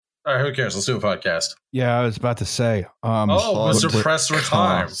All right, who cares? Let's do a podcast. Yeah, I was about to say. Mr. Press for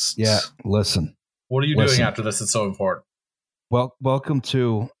time. Yeah, listen. What are you doing after this? It's so important. Well, welcome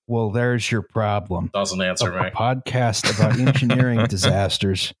to There's Your Problem. Doesn't answer me. A podcast about engineering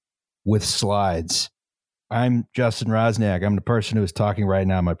disasters with slides. I'm Justin Rosniak. I'm the person who is talking right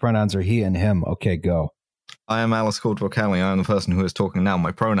now. My pronouns are he and him. Okay, go. I am Alice Caldwell-Kelly. I am the person who is talking now.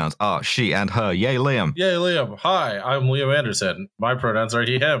 My pronouns are she and her. Yay, Liam. Yay, Liam. Hi, I'm Liam Anderson. My pronouns are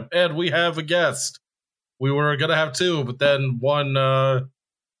he, him. And we have a guest. We were going to have two, but then one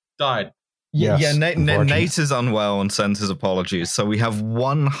died. Yes, Nate is unwell and sends his apologies. So we have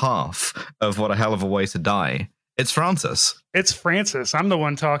one half of What a Hell of a Way to Die. It's Francis. It's Francis. I'm the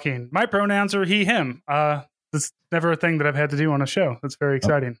one talking. My pronouns are he, him. That's never a thing that I've had to do on a show. That's very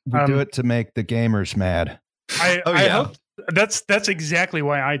exciting. We do it to make the gamers mad. I hope that's exactly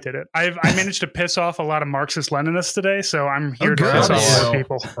why I did it. I managed to piss off a lot of Marxist-Leninists today, so I'm here to piss off a lot of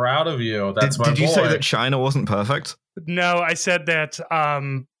people. Proud of you. That's my boy. Did you say that China wasn't perfect? No, I said that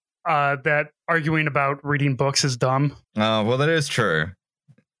that arguing about reading books is dumb. Oh, well, that is true.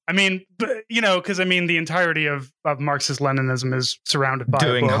 I mean, because the entirety of Marxist-Leninism is surrounded by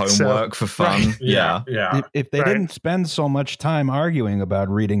doing books, homework for fun. Right. Yeah. If they didn't spend so much time arguing about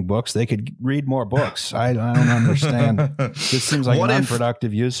reading books, they could read more books. I don't understand. This seems like an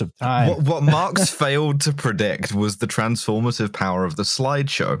unproductive use of time. What Marx failed to predict was the transformative power of the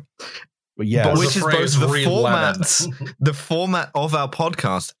slideshow. Yeah, which is both the format of our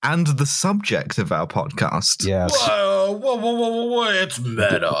podcast and the subject of our podcast. Yes. Whoa, it's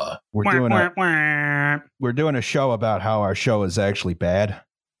meta. We're doing a show about how our show is actually bad.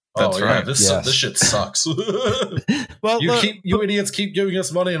 That's right. This shit sucks. Well, you idiots keep giving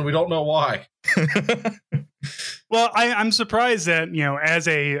us money and we don't know why. Well, I'm surprised that, as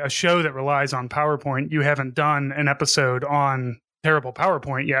a show that relies on PowerPoint, you haven't done an episode on terrible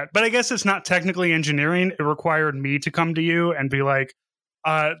PowerPoint yet. But I guess it's not technically engineering. It required me to come to you and be like,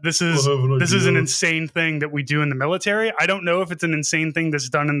 this is an insane thing that we do in the military. I don't know if it's an insane thing that's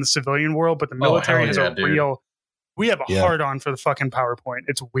done in the civilian world, but the military has a real... We have a hard-on for the fucking PowerPoint.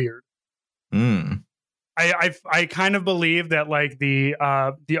 It's weird. I kind of believe that like the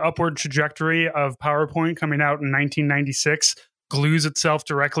upward trajectory of PowerPoint coming out in 1996 glues itself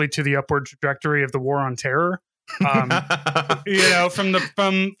directly to the upward trajectory of the War on Terror. From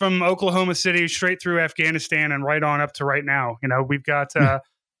Oklahoma City straight through Afghanistan and right on up to right now. We've got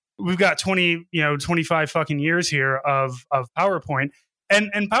 25 fucking years here of PowerPoint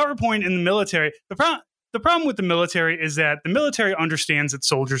and PowerPoint in the military. The problem with the military is that the military understands that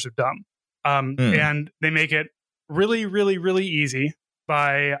soldiers are dumb. And they make it really, really, really easy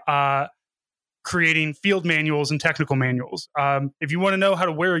by creating field manuals and technical manuals. If you want to know how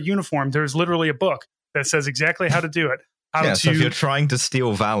to wear a uniform, there's literally a book that says exactly how to do it. So if you're trying to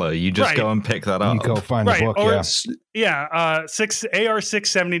steal valor, you just go and pick that up. You go find the book, AR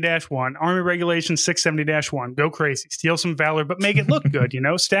 670-1, Army Regulation 670-1. Go crazy. Steal some valor, but make it look good,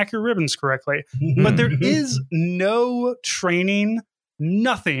 Stack your ribbons correctly. But there is no training,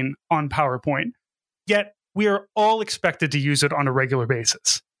 nothing on PowerPoint. Yet we are all expected to use it on a regular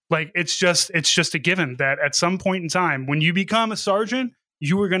basis. Like it's just a given that at some point in time, when you become a sergeant,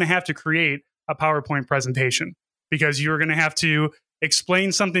 you are going to have to create a PowerPoint presentation because you're going to have to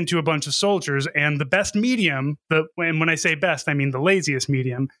explain something to a bunch of soldiers. And the best medium, and when I say best, I mean the laziest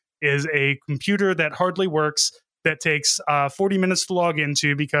medium, is a computer that hardly works, that takes 40 minutes to log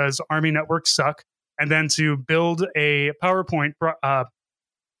into because Army networks suck, and then to build a PowerPoint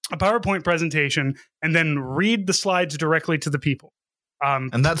presentation and then read the slides directly to the people.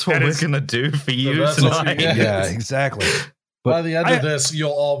 And that's what we're going to do for you tonight. Yeah, exactly. But by the end of this,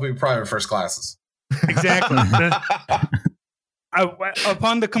 you'll all be private first classes. Exactly.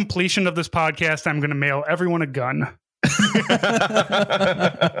 Upon the completion of this podcast, I'm going to mail everyone a gun. Don't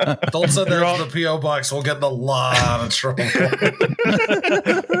send that to the P.O. box. We'll get in a lot of trouble.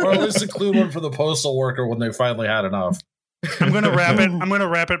 Or at least include one for the postal worker when they finally had enough. I'm going to wrap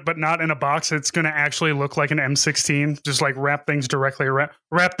it, but not in a box. It's going to actually look like an M16. Just like wrap things directly around.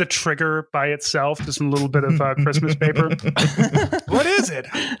 Wrap the trigger by itself. Just a little bit of Christmas paper. What is it?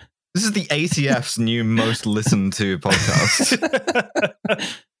 This is the ATF's new most listened to podcast.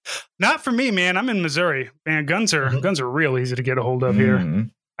 Not for me, man. I'm in Missouri. Man, guns are real easy to get a hold of here.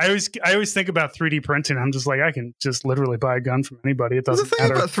 I always think about 3D printing. I'm just like, I can just literally buy a gun from anybody. It doesn't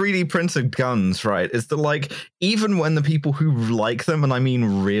matter. The thing about 3D printed guns, right, is that like even when the people who like them, and I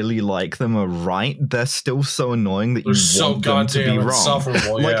mean really like them, are right, they're still so annoying that you want them to be wrong.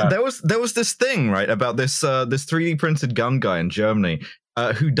 Like there was this thing, right, about this 3D printed gun guy in Germany.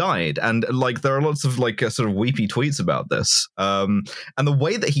 who died, and like there are lots of like sort of weepy tweets about this. And the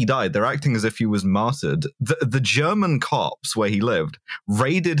way that he died, they're acting as if he was martyred. The German cops where he lived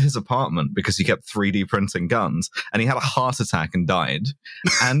raided his apartment because he kept 3D printing guns, and he had a heart attack and died.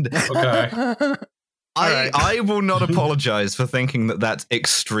 And Okay. I will not apologize for thinking that that's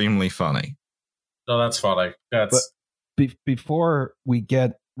extremely funny. No, that's funny. That's Before we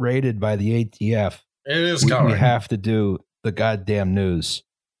get raided by the ATF, it is we coming. have to do the goddamn news.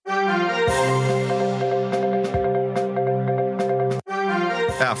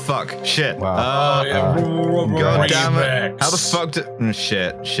 Ah, fuck. Shit. Wow. Oh, yeah. God Bring damn it. back. How the fuck did...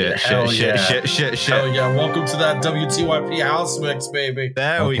 Shit. Hell yeah. Shit. Oh yeah, welcome to that WTYP house mix, baby.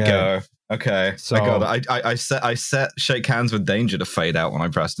 There we Okay. go. Okay. So- I got it. I set Shake Hands with Danger to fade out when I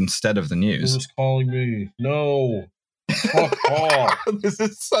pressed instead of the news. Who's calling me? No. Fuck off. This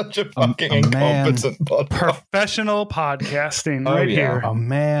is such a fucking a man- incompetent podcast. Professional podcasting Oh, right yeah. here. A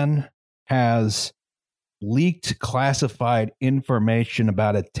man has leaked classified information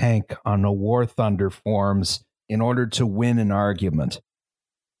about a tank on the War Thunder forums in order to win an argument.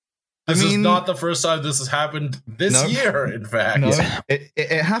 This is not the first time this has happened this No. year, in fact. No,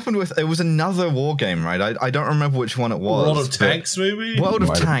 it happened with... It was another war game, right? I don't remember which one it was. World of but- Tanks, maybe? World of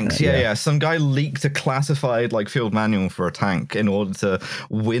Might have Tanks, been, yeah. yeah. Some guy leaked a classified like field manual for a tank in order to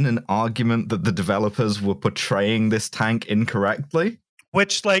win an argument that the developers were portraying this tank incorrectly.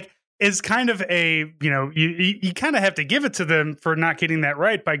 Which like is kind of a, you kind of have to give it to them for not getting that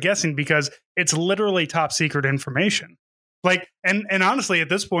right by guessing, because it's literally top secret information. Like, and honestly, at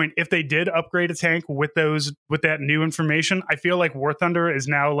this point, if they did upgrade a tank with that new information, I feel like War Thunder is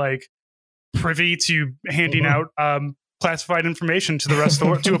now like privy to handing out classified information to the rest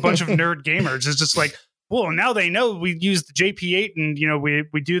of to a bunch of nerd gamers. It's just like, well, now they know we use the JP8 and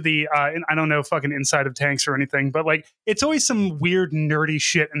we do the I don't know fucking inside of tanks or anything, but like it's always some weird nerdy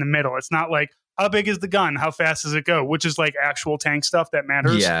shit in the middle. It's not like how big is the gun, how fast does it go, which is like actual tank stuff that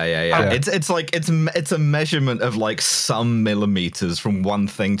matters. Yeah. Yeah. It's like it's a measurement of like some millimeters from one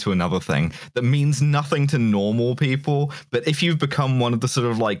thing to another thing that means nothing to normal people. But if you've become one of the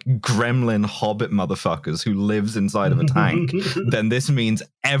sort of like gremlin hobbit motherfuckers who lives inside of a tank, then this means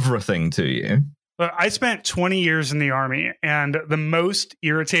everything to you. But I spent 20 years in the Army, and the most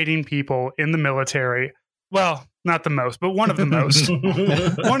irritating people in the military, well, not the most, but one of the most,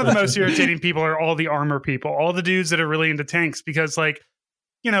 one of the most irritating people are all the armor people, all the dudes that are really into tanks, because like,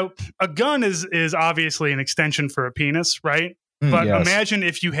 a gun is obviously an extension for a penis, right? But Yes. imagine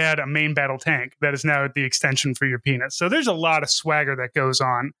if you had a main battle tank that is now the extension for your penis. So there's a lot of swagger that goes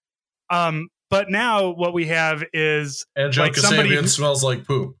on. But now what we have is Angelica like somebody Sabian who- smells like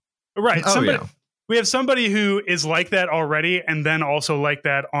poop. right. Oh, Somebody, yeah. we have somebody who is like that already, and then also like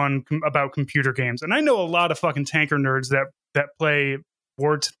that about computer games. And I know a lot of fucking tanker nerds that play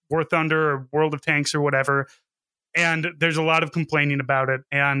War Thunder or World of Tanks or whatever. And there's a lot of complaining about it.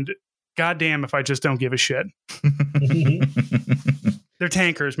 And goddamn, if I just don't give a shit. They're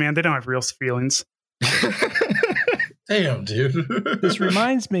tankers, man. They don't have real feelings. Damn, dude. This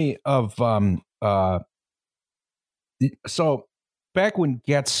reminds me of so back when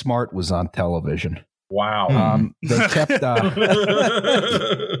Get Smart was on television. Wow. They kept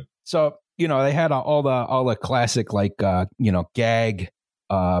so they had all the classic like gag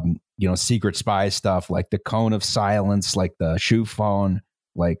secret spy stuff, like the Cone of Silence, like the shoe phone,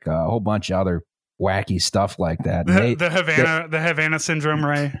 like a whole bunch of other wacky stuff like that. The Havana syndrome,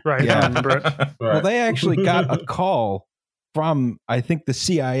 right? Yeah. I remember it. Well, they actually got a call from, I think, the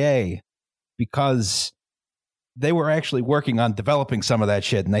CIA, because they were actually working on developing some of that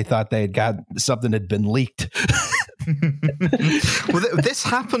shit, and they thought they had got something had been leaked. Well, this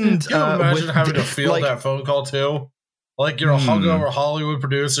happened. Can you imagine with, having to field like, that phone call too? Like you're a hungover Hollywood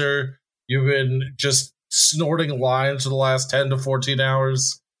producer. You've been just snorting lines for the last 10 to 14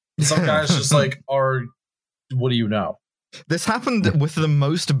 hours. Some guys just like what do you know? This happened with the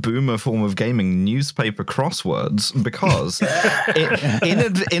most boomer form of gaming, newspaper crosswords, because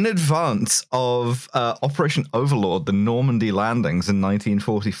in advance of Operation Overlord, the Normandy landings in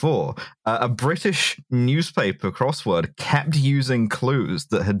 1944, a British newspaper crossword kept using clues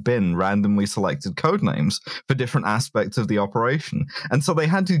that had been randomly selected code names for different aspects of the operation. And so they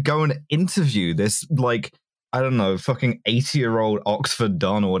had to go and interview this, like, I don't know, fucking 80-year-old Oxford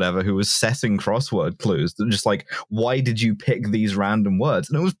Don or whatever who was setting crossword clues. That just like, why did you pick these random words?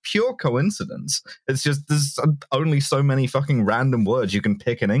 And it was pure coincidence. It's just there's only so many fucking random words you can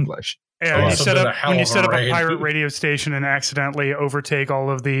pick in English. Yeah, Oh, you so set been up a hell when you of a set up a raid. pirate radio station and accidentally overtake all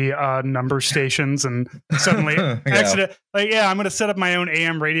of the number stations, and suddenly Yeah. I'm going to set up my own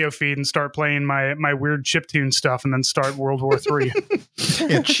AM radio feed and start playing my weird chiptune stuff, and then start World War III.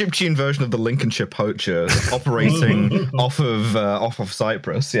 Yeah, chiptune version of the Lincolnshire Poacher operating off of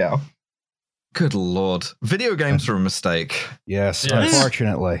Cyprus. Yeah. Good lord. Video games were a mistake. Yes, Yes.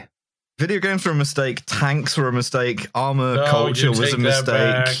 unfortunately. Video games were a mistake. Tanks were a mistake. Armor No, culture you was a take that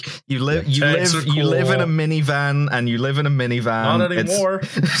back. mistake. You live Tanks are you live in a cool. minivan, and you live in a minivan. Not anymore.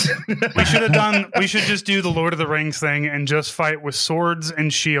 We should just do the Lord of the Rings thing and just fight with swords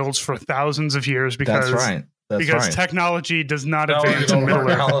and shields for thousands of years because That's right. That's because right. technology does not No, you advance in don't Middle hurt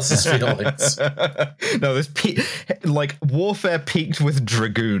Earth. Alice's feelings. No, this like warfare peaked with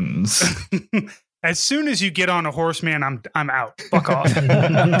dragoons. As soon as you get on a horse, man, I'm out. Fuck off.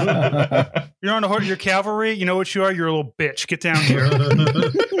 You're on a horse. You're cavalry. You know what you are? You're a little bitch. Get down here.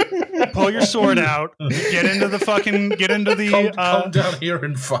 Pull your sword out. Get into the. Come down here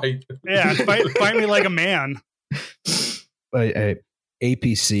and fight. Yeah, fight me like a man. A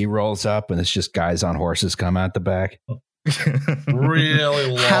APC rolls up and it's just guys on horses come out the back. Really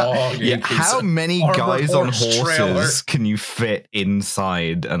long. How many Armored guys on horse horses trailer. can you fit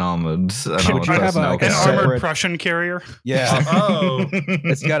inside an armored Would you have personnel like a An carrier? armored separate- Prussian carrier. Yeah, Oh,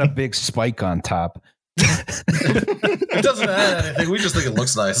 it's got a big spike on top. it doesn't add anything. We just think it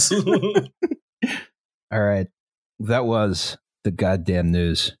looks nice. All right, that was the goddamn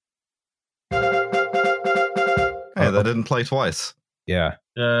news. Hey, that didn't play twice. Yeah.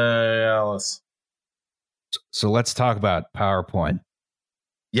 Yay, Alice. So let's talk about PowerPoint.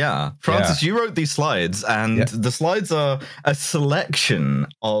 Yeah, Francis, you wrote these slides, and Yeah. the slides are a selection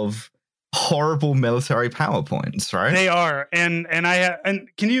of horrible military PowerPoints, right? They are, and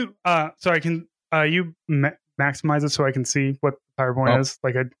can you you maximize it so I can see what PowerPoint Oh. is?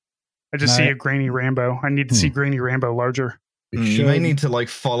 Like I just see a grainy Rambo. I need to see grainy Rambo larger. You may need to like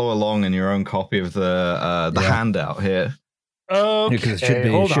follow along in your own copy of the Yeah. handout here. Okay, because it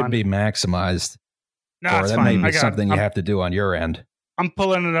hold should on. be maximized, No, or it's that fine. may I be got something it. you have to do on your end. I'm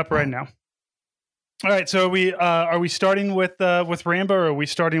pulling it up right now. All right, so are we starting with Rambo, or are we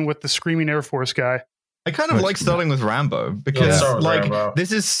starting with the screaming Air Force guy? I kind of Let's- like starting with Rambo Let's because start with like Rambo.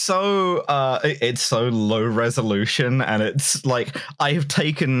 this is so it's so low resolution, and it's like I have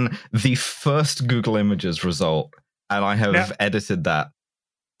taken the first Google Images result and I have Yeah. edited that.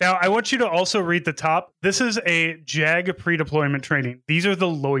 Now, I want you to also read the top. This is a JAG pre-deployment training. These are the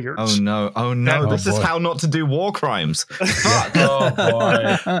lawyers. Oh no! Oh, This is boy. how not to do war crimes. Oh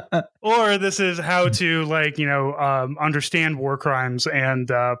boy. Or this is how to understand war crimes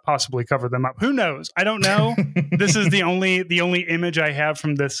and possibly cover them up. Who knows? I don't know. This is the only image I have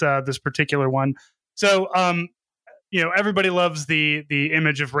from this particular one. So everybody loves the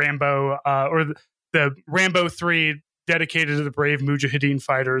image of Rambo or the Rambo 3 dedicated to the brave Mujahideen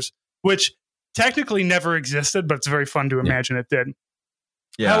fighters, which technically never existed, but it's very fun to imagine it did.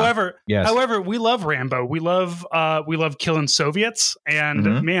 Yeah. However, we love Rambo. We love killing Soviets, and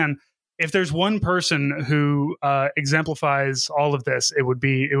Mhm. man, if there's one person who exemplifies all of this, it would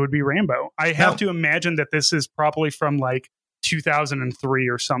be Rambo. I have to imagine that this is probably from like 2003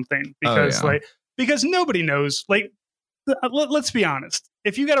 or something, because because nobody knows. Like, let's be honest.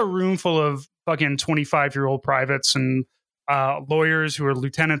 If you got a room full of fucking 25-year-old privates and lawyers who are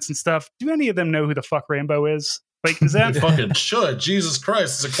lieutenants and stuff, do any of them know who the fuck Rambo is? Like, is that They fucking should. Jesus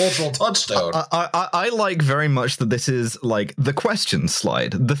Christ, it's a cultural touchstone. I like very much that this is like the question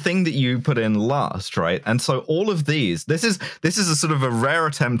slide, the thing that you put in last, right? And so all of these, this is a sort of a rare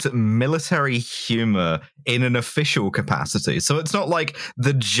attempt at military humor in an official capacity. So it's not like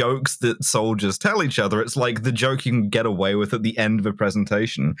the jokes that soldiers tell each other. It's like the joke you can get away with at the end of a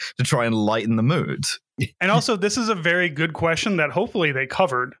presentation to try and lighten the mood. And also, this is a very good question that hopefully they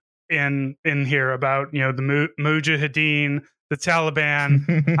covered in here about the Mujahideen, the Taliban,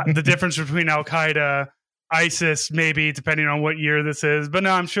 the difference between Al Qaeda, ISIS, maybe depending on what year this is. But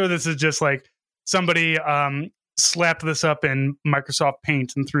no, I'm sure this is just like somebody slapped this up in Microsoft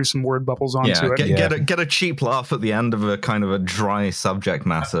Paint and threw some word bubbles onto it. Get a cheap laugh at the end of a kind of a dry subject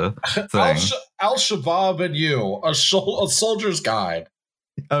matter thing. Al-Shabaab and you, a soldier's guide.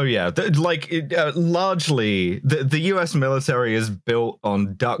 Oh yeah, largely the U.S. military is built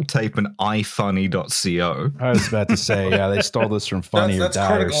on duct tape and ifunny.co. I was about to say, yeah, they stole this from Funny That's or Die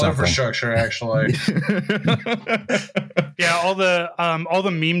or critical something. infrastructure, actually. Yeah, all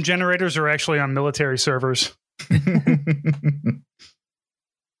the meme generators are actually on military servers.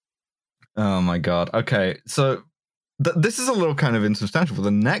 Oh my god. Okay, so this is a little kind of insubstantial. For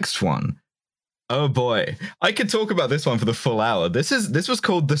the next one, Oh boy, I could talk about this one for the full hour. This was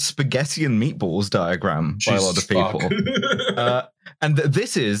called the spaghetti and meatballs diagram by a lot of people. And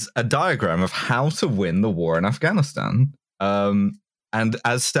this is a diagram of how to win the war in Afghanistan. And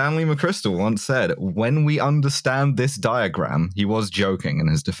as Stanley McChrystal once said, when we understand this diagram, he was joking in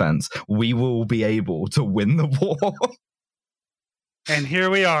his defense, we will be able to win the war. And here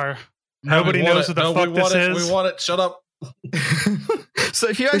we are. Nobody knows what the fuck this is. We want it. Shut up. So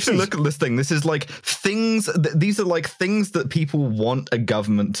if you actually look at this thing, this is like things. These are like things that people want a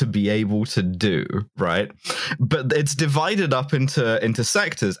government to be able to do, right? But it's divided up into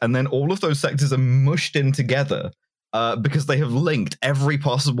sectors, and then all of those sectors are mushed in together because they have linked every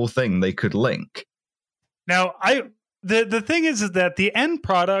possible thing they could link. Now, the thing is that the end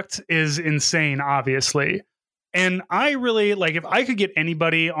product is insane, obviously, and I really like if I could get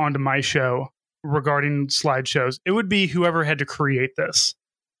anybody onto my show regarding slideshows, it would be whoever had to create this.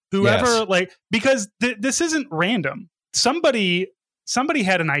 Whoever because this isn't random. Somebody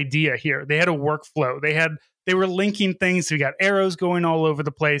had an idea here. They had a workflow. They were linking things. We got arrows going all over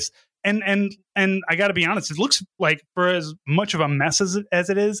the place. And I got to be honest, it looks like, for as much of a mess as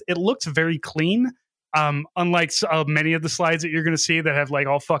it is, it looks very clean. Unlike many of the slides that you're going to see that have like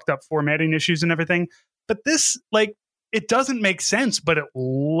all fucked up formatting issues and everything. But this, like, it doesn't make sense, but it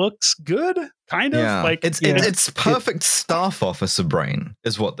looks good, kind of. Yeah. Like it's perfect staff officer brain,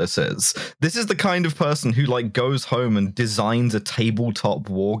 is what this is. This is the kind of person who like goes home and designs a tabletop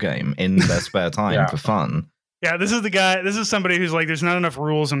war game in their spare time for fun. Yeah, this is the guy. This is somebody who's like, there's not enough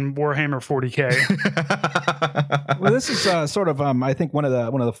rules in Warhammer 40K. Well, this is sort of, I think one of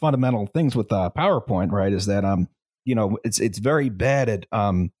the fundamental things with PowerPoint, right, is that it's very bad at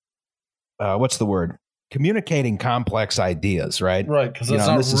what's the word? Communicating complex ideas, right? Right, because that's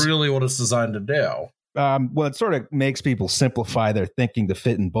not really what it's designed to do. Well, it sort of makes people simplify their thinking to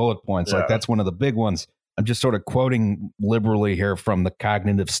fit in bullet points. Like that's one of the big ones. I'm just sort of quoting liberally here from The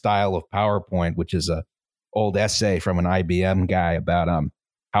Cognitive Style of PowerPoint, which is a old essay from an IBM guy about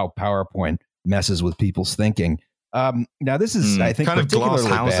how PowerPoint messes with people's thinking. Now, this is, I think, kind of glass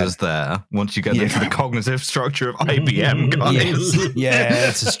houses bad. There once you get into the cognitive structure of IBM.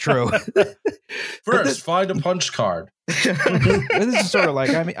 This is true. First, find a punch card. This is sort of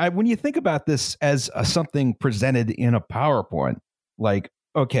like, when you think about this as something presented in a PowerPoint, like,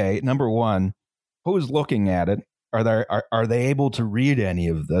 okay, number one, who's looking at it? Are they able to read any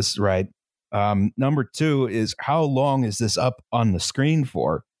of this? Right. Number two is, how long is this up on the screen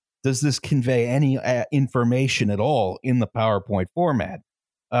for? Does this convey any information at all in the PowerPoint format?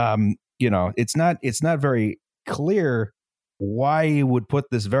 It's not very clear why you would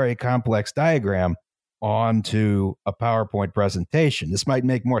put this very complex diagram onto a PowerPoint presentation. This might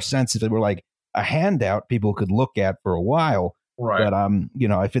make more sense if it were like a handout people could look at for a while. Right. But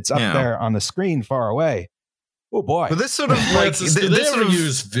if it's up there on the screen far away, oh boy. But this sort of like, do they ever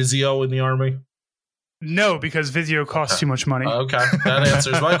use Visio in the Army? No, because Visio costs too much money. Okay, that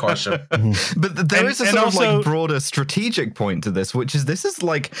answers my question. But there is a sort of like broader strategic point to this, which is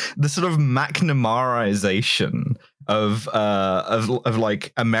like the sort of McNamaraization of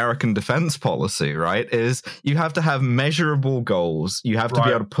like American defense policy, right? Is you have to have measurable goals. You have to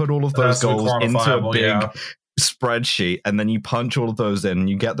be able to put all of those goals into a big spreadsheet, and then you punch all of those in and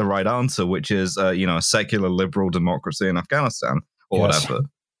you get the right answer, which is a secular liberal democracy in Afghanistan or whatever.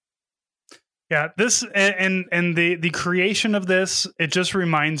 Yeah, this and the creation of this, it just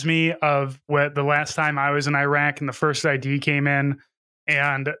reminds me of what the last time I was in Iraq and the first ID came in,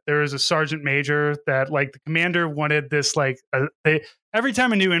 and there was a sergeant major that like the commander wanted this every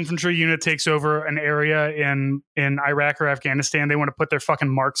time a new infantry unit takes over an area in Iraq or Afghanistan, they want to put their fucking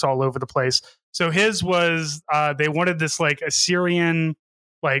marks all over the place. So his was they wanted this like Assyrian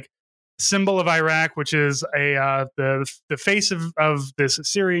like symbol of Iraq, which is the face of this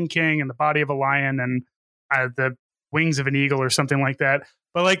Assyrian king and the body of a lion and the wings of an eagle or something like that.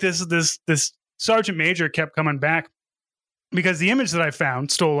 But like this sergeant major kept coming back because the image that I found,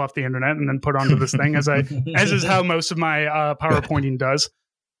 stole off the internet and then put onto this thing, as is how most of my PowerPointing does.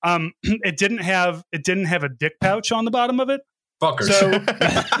 It didn't have a dick pouch on the bottom of it.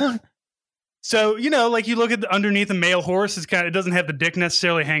 Fuckers. So, like you look at underneath a male horse, it doesn't have the dick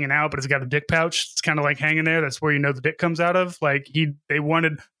necessarily hanging out, but it's got a dick pouch. It's kind of like hanging there. That's where the dick comes out of. Like they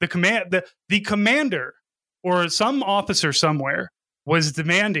wanted the commander or some officer somewhere was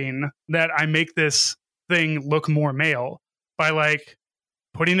demanding that I make this thing look more male by like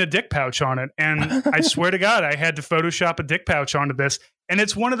putting a dick pouch on it. And I swear to God, I had to Photoshop a dick pouch onto this. And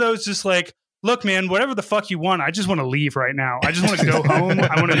it's one of those just like, look, man, whatever the fuck you want, I just want to leave right now. I just want to go home.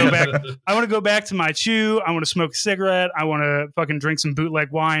 I want to go back. I want to go back to my chew. I want to smoke a cigarette. I want to fucking drink some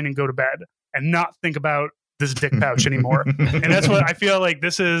bootleg wine and go to bed. and not think about this dick pouch anymore. And that's what I feel like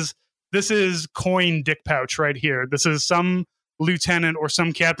this is coin dick pouch right here. This is some lieutenant or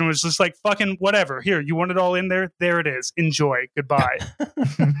some captain was just like, fucking whatever. Here, you want it all in there? There it is. Enjoy. Goodbye.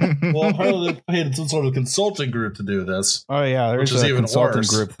 Well, apparently they paid some sort of consulting group to do this. Oh yeah, there's a consulting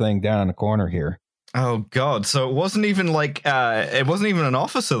group thing down in the corner here. Oh God! So it wasn't even like it wasn't even an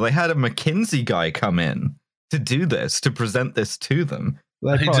officer. They had a McKinsey guy come in to do this, to present this to them.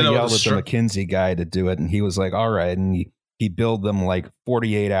 They probably yelled at the McKinsey guy to do it, and he was like, "All right," and he billed them like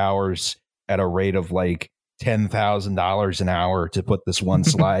 48 hours at a rate of like $10,000 an hour to put this one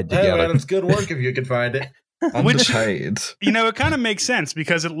slide together. Hey man, it's good work if you can find it. Underpaid. It kind of makes sense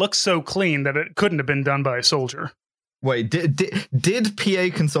because it looks so clean that it couldn't have been done by a soldier. Wait, did PA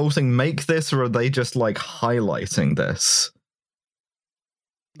Consulting make this, or are they just like highlighting this?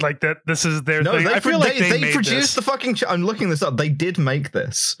 Like that, this is their thing. I feel like they produced the fucking. I'm looking this up. They did make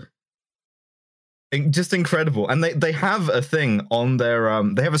this. Just incredible, and they have a thing on their.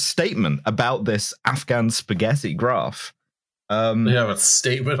 They have a statement about this Afghan spaghetti graph. They have a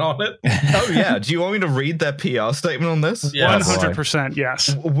statement on it. Oh yeah, do you want me to read their PR statement on this? 100%.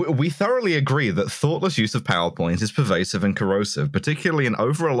 Yes. We thoroughly agree that thoughtless use of PowerPoint is pervasive and corrosive, particularly an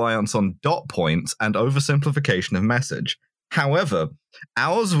over-reliance on dot points and oversimplification of message. However,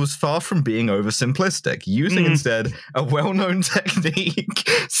 ours was far from being oversimplistic, using instead a well-known technique,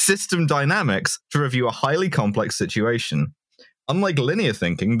 system dynamics, to review a highly complex situation. Unlike linear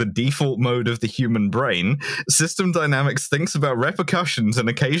thinking, the default mode of the human brain, system dynamics thinks about repercussions and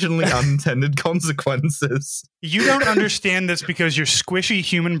occasionally unintended consequences. You don't understand this because your squishy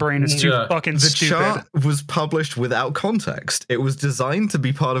human brain is too fucking stupid. The chart was published without context. It was designed to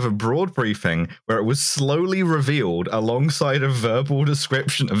be part of a broad briefing where it was slowly revealed alongside a verbal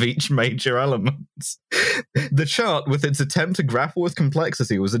description of each major element. The chart, with its attempt to grapple with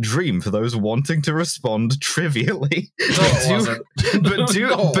complexity, was a dream for those wanting to respond trivially. But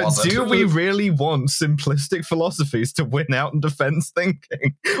do we really want simplistic philosophies to win out in defense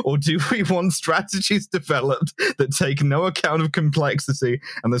thinking? Or do we want strategies developed that take no account of complexity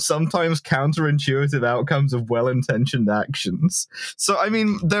and the sometimes counterintuitive outcomes of well-intentioned actions? So, I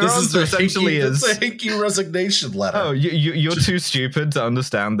mean, their answer essentially is... It's a hinky resignation letter. Oh, you're too stupid to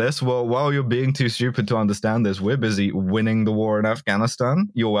understand this? Well, while you're being too stupid to understand this, we're busy winning the war in Afghanistan.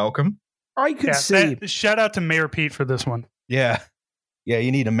 You're welcome. I could see... Shout out to Mayor Pete for this one. Yeah,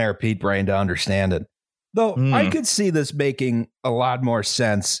 you need a Mayor Pete brain to understand it. Though I could see this making a lot more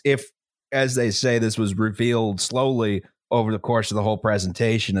sense if, as they say, this was revealed slowly over the course of the whole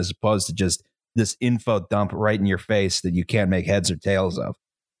presentation, as opposed to just this info dump right in your face that you can't make heads or tails of.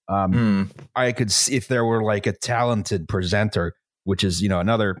 I could see if there were like a talented presenter, which is,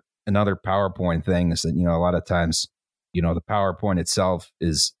 another PowerPoint thing is that, a lot of times, the PowerPoint itself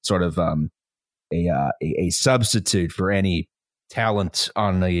is sort of a substitute for any talent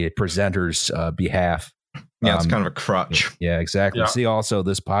on the presenter's behalf. Yeah, it's kind of a crutch. Yeah, exactly. Yeah. See also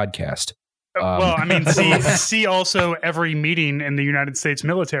this podcast. Well, I mean, see also every meeting in the United States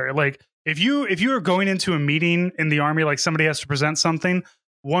military. Like if you are going into a meeting in the Army, like somebody has to present something,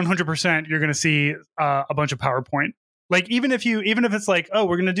 100% you're going to see a bunch of PowerPoint. Like even if it's like, oh,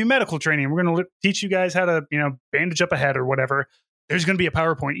 we're going to do medical training, we're going to teach you guys how to bandage up a head or whatever. There's going to be a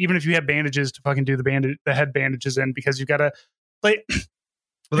PowerPoint, even if you have bandages to fucking do the head bandages in, because you got to like.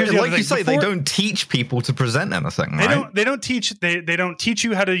 Well, like you say, they don't teach people to present anything. Right? They don't teach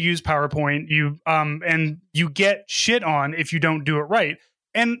you how to use PowerPoint. And you get shit on if you don't do it right.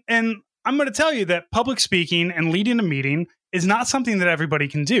 And I'm going to tell you that public speaking and leading a meeting is not something that everybody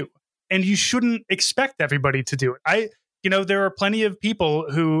can do, and you shouldn't expect everybody to do it. There are plenty of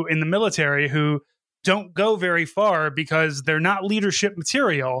people who in the military who don't go very far because they're not leadership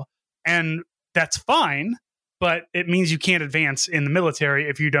material, and that's fine. But it means you can't advance in the military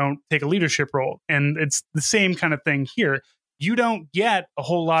if you don't take a leadership role. And it's the same kind of thing here. You don't get a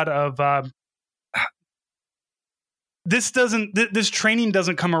whole lot of this training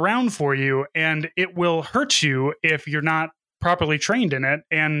doesn't come around for you, and it will hurt you if you're not properly trained in it,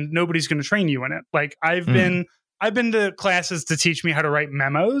 and nobody's going to train you in it. Like I've been to classes to teach me how to write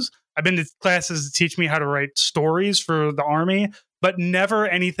memos. I've been to classes to teach me how to write stories for the Army, but never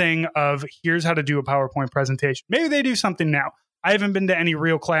anything of here's how to do a PowerPoint presentation. Maybe they do something now. I haven't been to any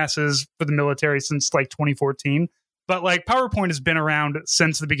real classes for the military since like 2014, but like PowerPoint has been around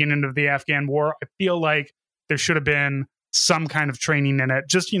since the beginning of the Afghan war. I feel like there should have been some kind of training in it.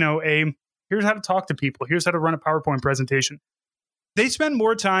 Just, here's how to talk to people. Here's how to run a PowerPoint presentation. They spend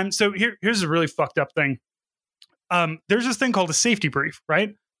more time. So here's a really fucked up thing. There's this thing called a safety brief,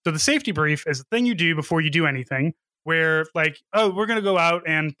 right? So the safety brief is the thing you do before you do anything. where like, oh, we're going to go out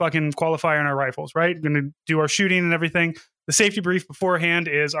and fucking qualify on our rifles, right? Going to do our shooting and everything. The safety brief beforehand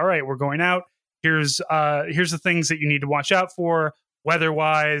is, all right, we're going out. Here's the things that you need to watch out for,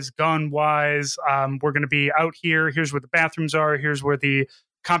 weather-wise, gun-wise. We're going to be out here. Here's where the bathrooms are. Here's where the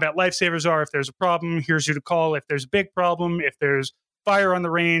combat lifesavers are. If there's a problem, here's who to call. If there's a big problem, if there's fire on the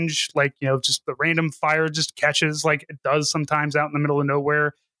range, like, you know, just the random fire just catches like it does sometimes out in the middle of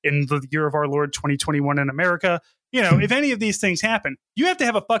nowhere in the year of our Lord 2021 in America. You know, if any of these things happen, you have to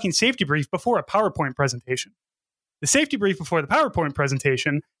have a fucking safety brief before a PowerPoint presentation. The safety brief before the PowerPoint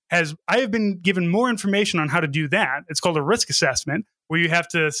presentation I have been given more information on how to do that. It's called a risk assessment, where you have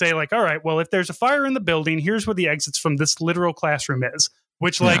to say like, all right, well, if there's a fire in the building, here's where the exits from this literal classroom is,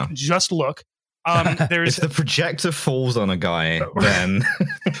 which like, just look. There's if the projector falls on a guy, then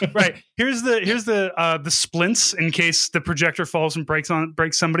right. Here's the splints in case the projector falls and breaks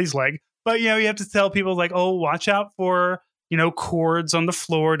somebody's leg. But, you know, you have to tell people like, oh, watch out for, you know, cords on the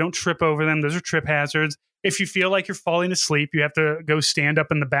floor. Don't trip over them. Those are trip hazards. If you feel like you're falling asleep, you have to go stand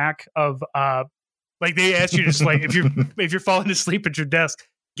up in the back of, like they ask you to just like, if you're falling asleep at your desk,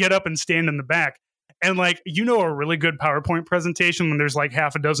 get up and stand in the back. And like, you know, a really good PowerPoint presentation when there's like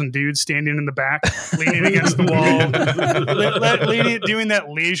half a dozen dudes standing in the back, leaning against the wall, doing that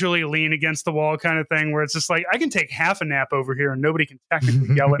leisurely lean against the wall kind of thing, where it's just like, I can take half a nap over here and nobody can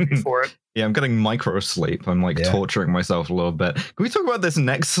technically yell at me for it. Yeah, I'm getting micro sleep. I'm like torturing myself a little bit. Can we talk about this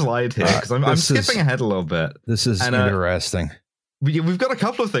next slide here? Because I'm skipping ahead a little bit. This is interesting. We've got a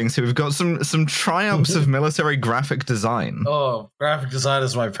couple of things here. We've got some triumphs of military graphic design. Oh, graphic design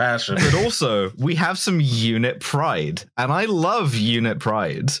is my passion. But also, we have some unit pride. And I love unit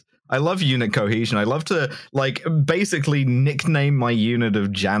pride. I love unit cohesion. I love to, like, basically nickname my unit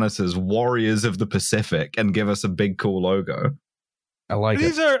of janitors Warriors of the Pacific and give us a big, cool logo. I like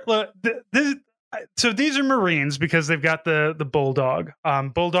these these are Marines because they've got the bulldog.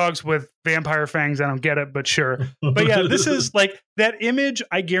 Bulldogs with vampire fangs. I don't get it, but sure. But yeah, this is like that image.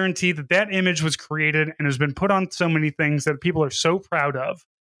 I guarantee that image was created and has been put on so many things that people are so proud of.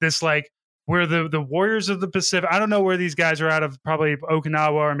 This like where the Warriors of the Pacific. I don't know where these guys are out of. Probably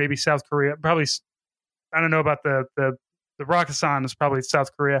Okinawa or maybe South Korea. Probably I don't know about the Rakusan is probably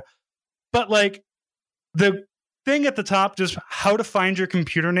South Korea. But like the thing at the top, just how to find your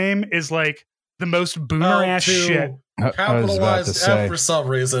computer name is like the most boomer ass shit. Capitalized F for some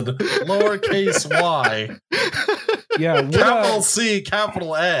reason, lowercase y. Yeah, capital C,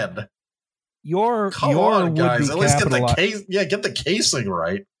 capital N. Your guys, at least get the case. Yeah, get the casing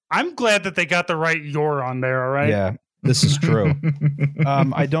right. I'm glad that they got the right "your" on there. All right. Yeah, this is true.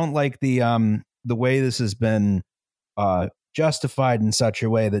 I don't like the way this has been justified in such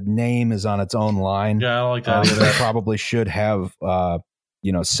a way that name is on its own line. Yeah, I don't like that. They probably should have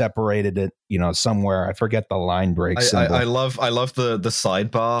separated it, somewhere. I forget the line break symbol. I love the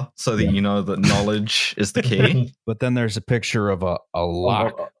sidebar so that you know that knowledge is the key. But then there's a picture of a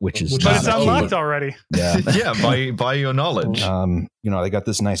lock, which is but it's unlocked already. Yeah, yeah, by your knowledge. They got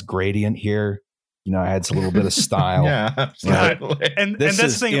this nice gradient here. It adds a little bit of style. Yeah, absolutely. And this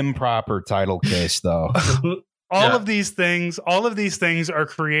is improper title case, though. All of these things are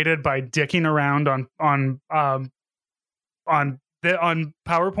created by dicking around on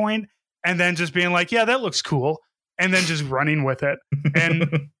PowerPoint and then just being like, yeah, that looks cool, and then just running with it.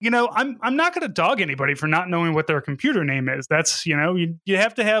 And I'm not going to dog anybody for not knowing what their computer name is. That's you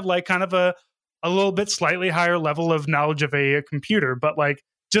have to have like kind of a little bit slightly higher level of knowledge of a computer, but like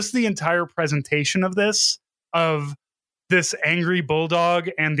just the entire presentation of this angry bulldog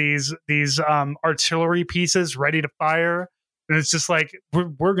and these artillery pieces ready to fire. And it's just like,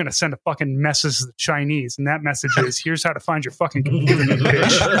 we're going to send a fucking message to the Chinese. And that message is, here's how to find your fucking computer, you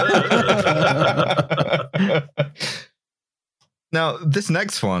bitch. Now, this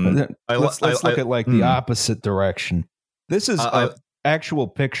next one. Let's look at like the opposite direction. This is an actual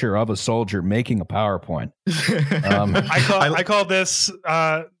picture of a soldier making a PowerPoint. I call this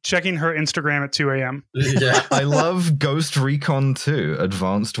checking her Instagram at 2 a.m. Yeah. I love Ghost Recon 2,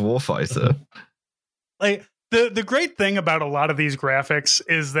 Advanced Warfighter. Like, The great thing about a lot of these graphics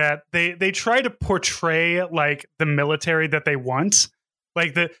is that they try to portray like the military that they want.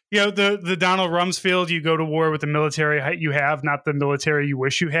 Like the Donald Rumsfeld, you go to war with the military you have, not the military you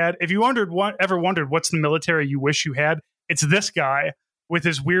wish you had. If you ever wondered what's the military you wish you had, it's this guy with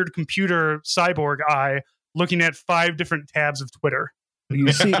his weird computer cyborg eye looking at 5 different tabs of Twitter.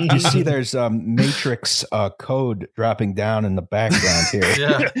 You see there's Matrix code dropping down in the background here.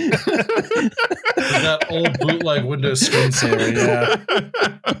 Yeah. With that old bootleg Windows screensaver, yeah.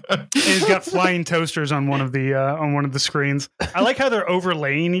 He's got flying toasters on one of the screens. I like how they're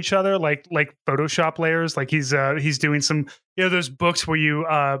overlaying each other like Photoshop layers. Like he's doing some, those books where you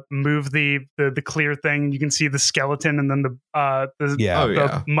move the clear thing, you can see the skeleton and then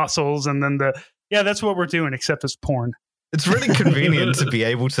the muscles and then that's what we're doing, except it's porn. It's really convenient to be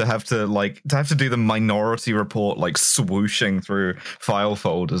able to have to do the Minority Report like swooshing through file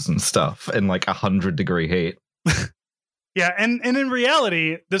folders and stuff in like 100-degree heat. Yeah, and in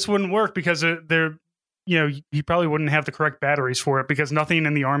reality, this wouldn't work because you probably wouldn't have the correct batteries for it because nothing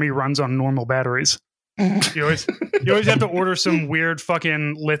in the army runs on normal batteries. You always have to order some weird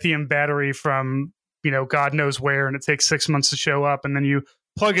fucking lithium battery from God knows where, and it takes 6 months to show up, and then you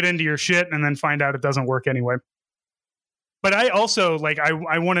plug it into your shit and then find out it doesn't work anyway. But I also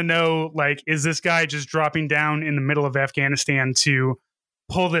I want to know, is this guy just dropping down in the middle of Afghanistan to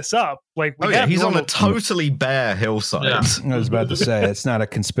pull this up? He's on a totally bare hillside. Yeah. I was about to say it's not a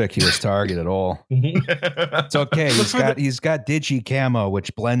conspicuous target at all. It's okay. He's got digi camo,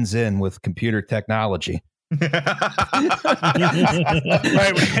 which blends in with computer technology. Right,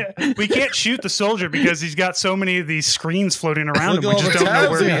 we can't shoot the soldier because he's got so many of these screens floating around him. We just don't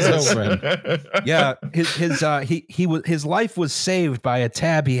know where he is. Yeah, his life was saved by a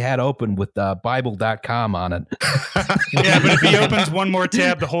tab he had open with Bible.com on it. Yeah, but if he opens one more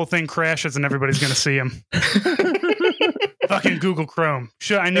tab, the whole thing crashes and everybody's going to see him. Fucking Google Chrome.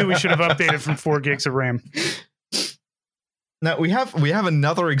 I knew we should have updated from 4 gigs of RAM. Now we have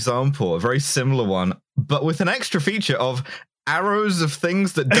another example, a very similar one, but with an extra feature of arrows of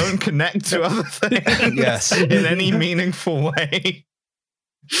things that don't connect to other things yes. in any meaningful way.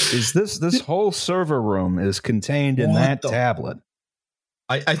 Is this whole server room is contained in that tablet?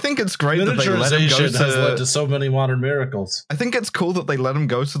 I think it's great that they let him go has led to so many modern miracles. I think it's cool that they let him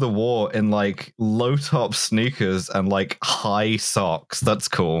go to the war in low top sneakers and high socks. That's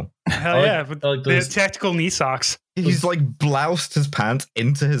cool. Hell yeah, the tactical knee socks. He's bloused his pants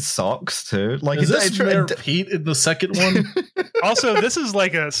into his socks too. Is this Mayor Pete in the second one? Also, this is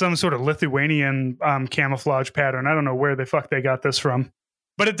some sort of Lithuanian camouflage pattern. I don't know where the fuck they got this from.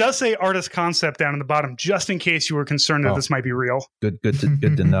 But it does say artist concept down in the bottom, just in case you were concerned that this might be real. Good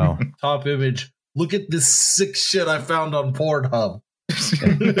to know. Top image. Look at this sick shit I found on Pornhub.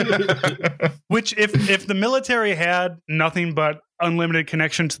 Which, if the military had nothing but unlimited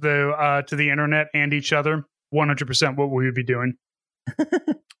connection to the internet and each other, 100% what we would be doing.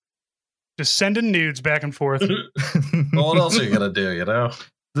 Just sending nudes back and forth. Well, what else are you gonna do?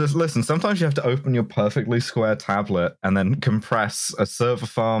 Listen, sometimes you have to open your perfectly square tablet and then compress a server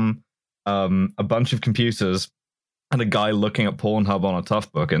farm, a bunch of computers, and a guy looking at Pornhub on a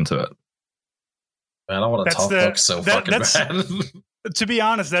Toughbook into it. Man, I want a Toughbook so fucking bad. To be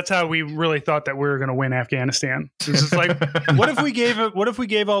honest, that's how we really thought that we were going to win Afghanistan. It's just what if we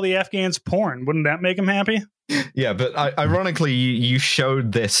gave all the Afghans porn? Wouldn't that make them happy? Yeah, but ironically, you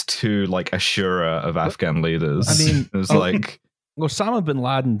showed this to a Shura of Afghan leaders. I mean, it was Osama bin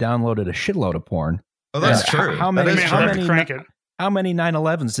Laden downloaded a shitload of porn. Oh, that's true. How many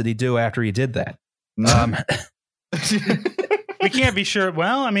 9/11s did he do after he did that? We can't be sure.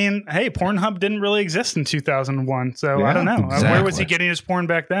 Well, I mean, hey, Pornhub didn't really exist in 2001, so I don't know. Exactly. Where was he getting his porn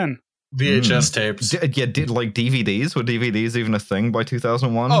back then? VHS tapes. Did DVDs? Were DVDs even a thing by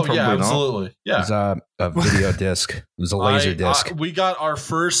 2001? Oh, yeah, absolutely. Not. Yeah. It was a video disc. It was a laser disc. We got our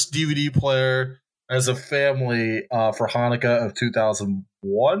first DVD player as a family for Hanukkah of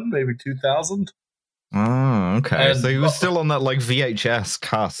 2001, maybe 2000. Oh, okay. So he was still on that VHS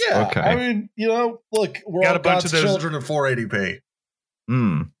cusp. Yeah, okay. I mean, look, we're all God's children at 480p.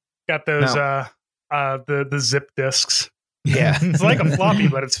 Got those the zip discs. Yeah, it's like a floppy,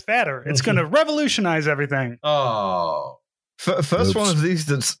 but it's fatter. It's going to revolutionize everything. Oh, first one of these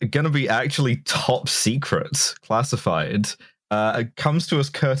that's going to be actually top secret, classified. Comes to us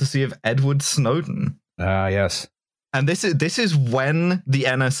courtesy of Edward Snowden. Yes. And this is when the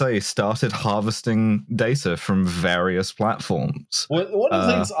NSA started harvesting data from various platforms. One of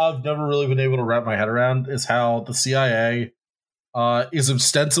the things I've never really been able to wrap my head around is how the CIA is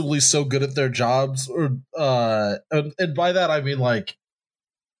ostensibly so good at their jobs, and by that I mean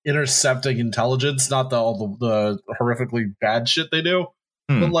intercepting intelligence, not all the horrifically bad shit they do,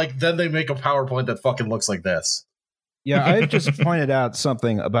 but then they make a PowerPoint that fucking looks like this. Yeah, I just pointed out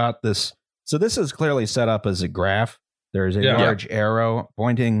something about this. So this is clearly set up as a graph. There's a large arrow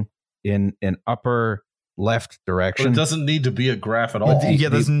pointing in an upper left direction. But it doesn't need to be a graph at all.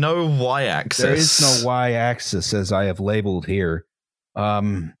 There's no y-axis. There is no y-axis, as I have labeled here.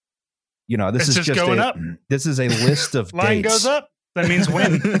 This is just going up. This is a list of Line dates. goes up. That means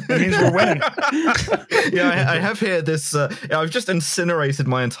win. That means we're winning. Yeah, I have here this. I've just incinerated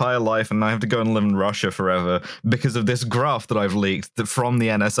my entire life, and I have to go and live in Russia forever because of this graph that I've leaked from the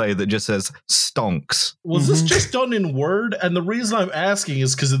NSA that just says stonks. Was this just done in Word? And the reason I'm asking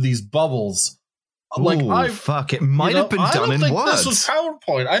is because of these bubbles. Ooh, fuck! It might have been done in Word. This was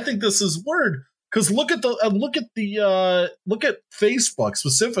PowerPoint. I think this is Word. Because look at Facebook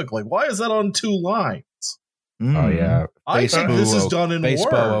specifically. Why is that on 2 lines? Oh yeah, I think this is done in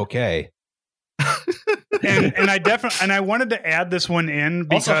Facebook. Word. Okay. and I wanted to add this one in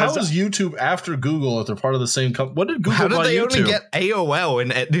because also, how is YouTube after Google if they're part of the same company? What did Google? How did buy they YouTube? only get AOL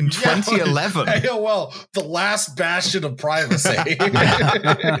in 2011? AOL, the last bastion of privacy. or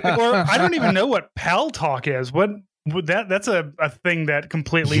I don't even know what Pal Talk is. What would that's a thing that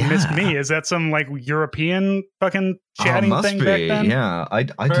completely missed me. Is that some like European fucking chatting thing back then? Yeah, I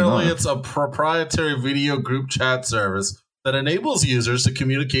don't know. Apparently, it's a proprietary video group chat service that enables users to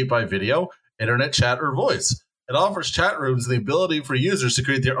communicate by video, internet chat, or voice. It offers chat rooms and the ability for users to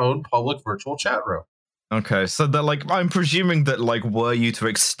create their own public virtual chat room. Okay, so that like I'm presuming that like were you to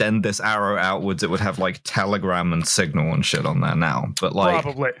extend this arrow outwards, it would have like Telegram and Signal and shit on there now. But like,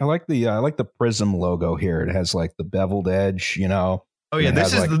 Probably. I like the Prism logo here. It has like the beveled edge, you know. oh yeah, It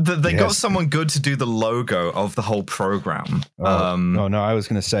this has, is like, they it got has- someone good to do the logo of the whole program. No, I was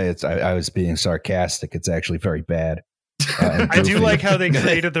going to say I was being sarcastic. It's actually very bad. I do goofy. like how they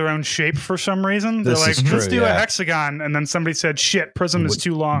created their own shape for some reason. They're This like, is true, let's do a yeah. hexagon, and then somebody said, "Shit, Prism is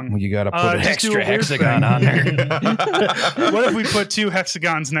too long." You got to put an just do a extra weird hexagon thing. on there. What if we put 2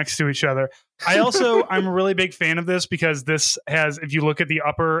 hexagons next to each other? I'm a really big fan of this because this has, if you look at the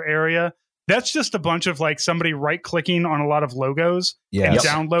upper area, that's just a bunch of like somebody right clicking on a lot of logos and Yes.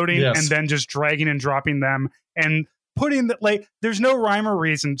 downloading Yes. and then just dragging and dropping them and putting that, like, there's no rhyme or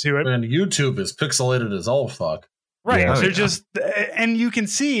reason to it. And YouTube is pixelated as all fuck. Right. Yeah. They're Oh, yeah. just, and you can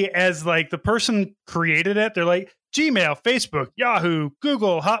see as like the person created it, they're like Gmail, Facebook, Yahoo,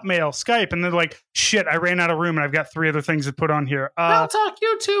 Google, Hotmail, Skype. And they're like, shit, I ran out of room and I've got 3 other things to put on here. Talk,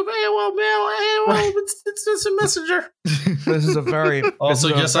 YouTube, AOL Mail, AOL. It's just a messenger. This is a very Also,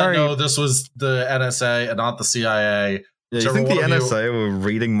 this is a yes, I very- know this was the NSA and not the CIA. Yeah, you Whichever think the one of you- NSA were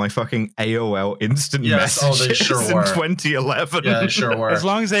reading my fucking AOL instant Yes, oh, messages they sure in were. 2011? Yeah, they sure were. As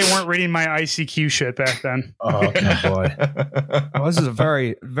long as they weren't reading my ICQ shit back then. Oh, okay. Oh, boy. Well, this is a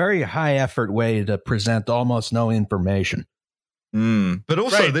very, very high effort way to present almost no information. But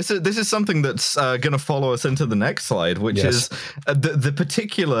also, Right. this is something that's going to follow us into the next slide, which Yes. is the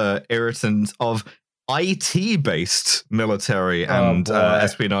particular irritant of IT-based military and boy.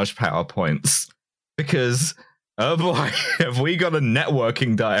 espionage PowerPoints. Because, oh boy, have we got a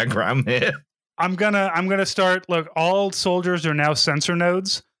networking diagram here? I'm gonna start. Look, all soldiers are now sensor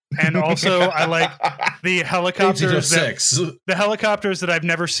nodes. And also I like the helicopters the helicopters that I've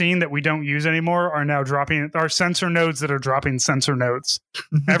never seen that we don't use anymore are now dropping our sensor nodes that are dropping sensor nodes.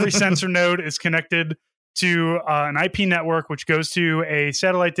 Every sensor node is connected to an IP network, which goes to a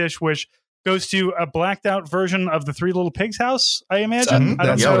satellite dish, which goes to a blacked out version of the Three Little Pigs house, I imagine. I don't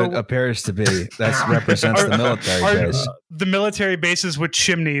That's know. what it appears to be. That represents the military Our- base. the military bases with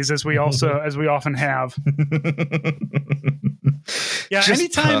chimneys, as we often have. Yeah,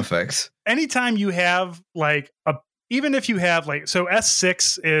 Just perfect. anytime you have like even if you have like, so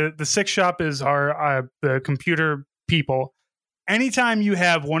S6 is the 6 shop is our the computer people. Anytime you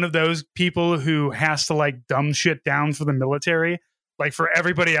have one of those people who has to like dumb shit down for the military, like for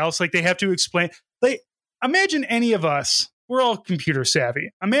everybody else, like they have to explain, like imagine any of us, we're all computer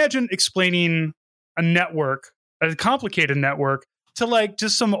savvy. Imagine explaining a network, a complicated network, to like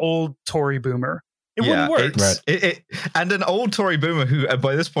just some old Tory boomer. It wouldn't work. Right. And an old Tory boomer who,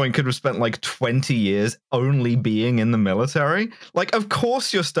 by this point, could have spent like 20 years only being in the military. Like, of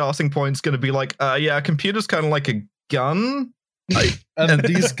course, your starting point's going to be like, yeah, a computer's kind of like a gun. And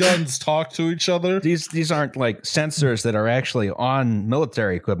these guns talk to each other. These aren't like sensors that are actually on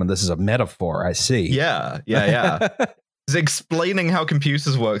military equipment. This is a metaphor. I see. Yeah. It's explaining how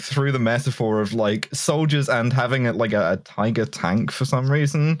computers work through the metaphor of like soldiers and having it like a Tiger tank for some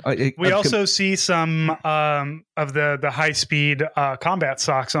reason. We also see some of the high speed combat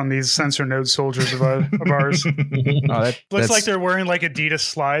socks on these sensor node soldiers of ours. Looks like they're wearing like Adidas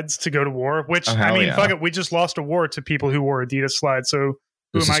slides to go to war. Which I mean, fuck it, we just lost a war to people who wore Adidas slides. So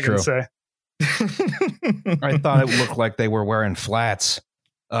who am I going to say? I thought it looked like they were wearing flats.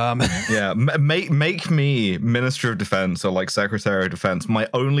 Yeah, make me Minister of Defense or like Secretary of Defense. My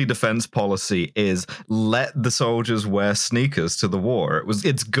only defense policy is let the soldiers wear sneakers to the war.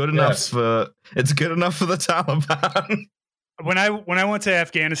 It's good enough for the Taliban. When I went to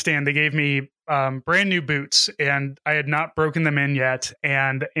Afghanistan, they gave me brand new boots, and I had not broken them in yet.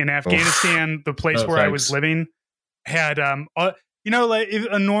 And in Afghanistan, the place where I was living had, like if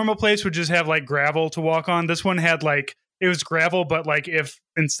a normal place would just have like gravel to walk on. This one had like, it was gravel, but like if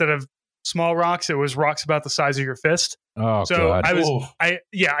instead of small rocks, it was rocks about the size of your fist. Oh, so God. I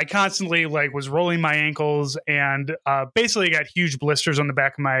constantly like was rolling my ankles and basically got huge blisters on the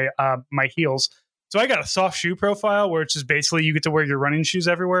back of my heels. So I got a soft shoe profile where it's just basically you get to wear your running shoes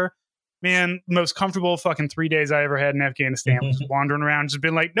everywhere. Man, most comfortable fucking 3 days I ever had in Afghanistan. Was wandering around, just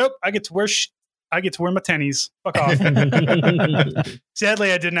being like, nope, I get to wear my tennies. Fuck off.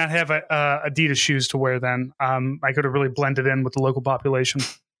 Sadly, I did not have Adidas shoes to wear then. I could have really blended in with the local population.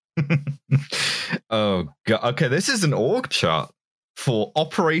 Oh God. Okay, this is an org chart for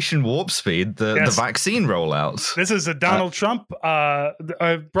Operation Warp Speed, the vaccine rollout. This is a Donald Trump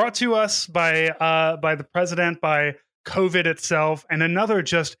brought to us by the president, by COVID itself, and another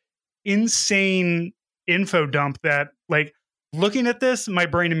just insane info dump that, like, looking at this, my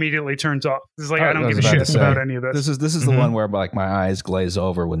brain immediately turns off. It's like I don't give a shit about any of this. This is the one where like my eyes glaze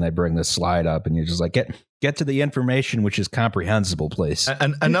over when they bring this slide up, and you're just like, get to the information which is comprehensible, please.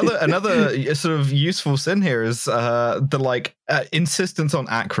 And another sort of useful sin here is the insistence on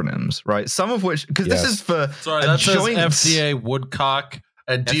acronyms, right? Some of which, because this is for that joint FDA Woodcock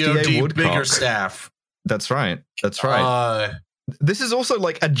and DoD Biggerstaff. That's right. This is also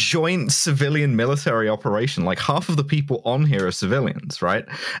like a joint civilian military operation. Like half of the people on here are civilians, right?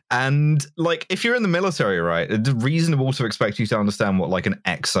 And like if you're in the military, right, it's reasonable to expect you to understand what like an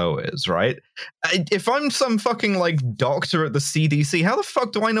XO is, right? If I'm some fucking like doctor at the CDC, how the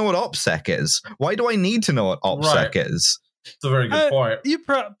fuck do I know what OPSEC is? Why do I need to know what OPSEC is? It's a very good point. You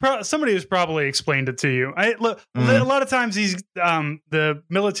somebody has probably explained it to you. A lot of times these the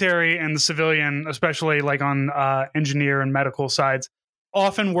military and the civilian, especially like on engineer and medical sides,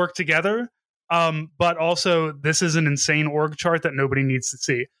 often work together. But also, this is an insane org chart that nobody needs to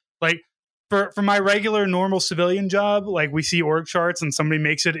see. Like for my regular normal civilian job, like we see org charts and somebody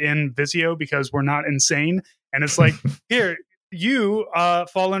makes it in Visio because we're not insane, and it's like here. You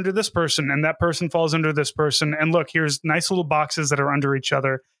fall under this person, and that person falls under this person. And look, here's nice little boxes that are under each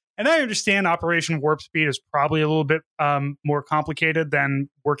other. And I understand Operation Warp Speed is probably a little bit more complicated than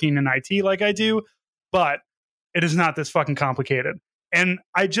working in IT like I do, but it is not this fucking complicated. And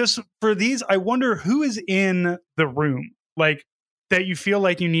for these, I wonder who is in the room, like that you feel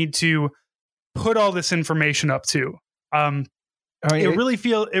like you need to put all this information up to. It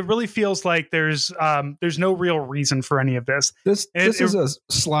really feels like there's no real reason for any of this. This is a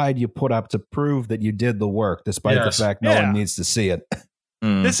slide you put up to prove that you did the work, despite the fact no one needs to see it.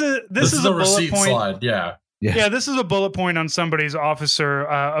 This is a bullet point slide. Yeah. This is a bullet point on somebody's officer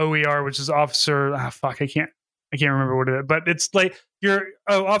OER, which is officer. I can't remember what it is, but it's like your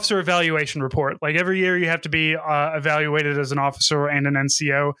officer evaluation report. Like every year, you have to be evaluated as an officer and an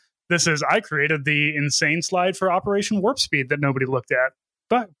NCO. I created the insane slide for Operation Warp Speed that nobody looked at.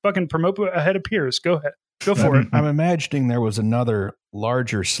 But fucking promote ahead of peers. Go ahead. Go for it. I'm imagining there was another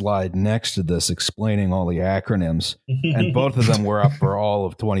larger slide next to this explaining all the acronyms, and both of them were up for all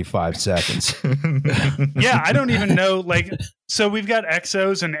of 25 seconds. Yeah, I don't even know. Like, so we've got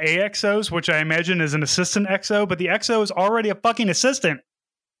XOs and AXOs, which I imagine is an assistant XO, but the XO is already a fucking assistant.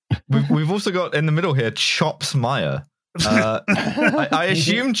 We've also got in the middle here Chops Meyer. I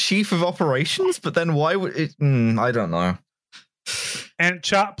assume chief of operations, but then why would it? I don't know. And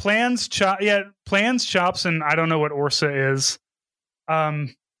plans, Chops, and I don't know what ORSA is.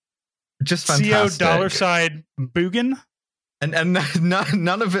 Just fantastic. CO $sign Bugin. And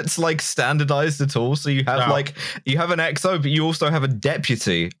none of it's like standardized at all. So you have you have an XO, but you also have a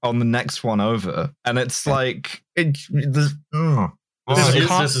deputy on the next one over, and it's like this is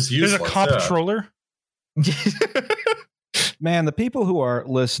useless. There's a comptroller. Man, the people who are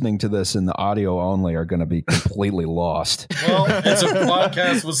listening to this in the audio only are going to be completely lost. Well, it's a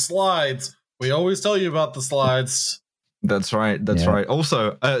podcast with slides. We always tell you about the slides. That's right. That's right.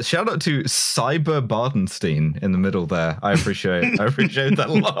 Also, shout out to Cyber Bardenstein in the middle there. I appreciate that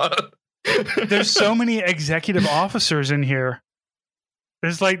a lot. There's so many executive officers in here.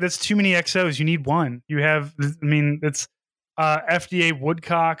 That's too many XOs. You need one. You have, it's FDA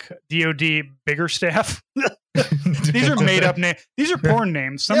Woodcock, DoD Biggerstaff. These are made up names. These are porn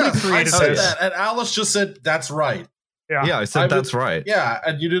names. Somebody created this. That, and Alice just said, "That's right." Yeah, I said that's right. Yeah,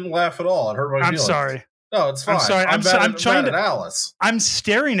 and you didn't laugh at all. It hurt my feelings. I'm sorry. No, it's fine. I'm sorry. I'm trying to. Alice. I'm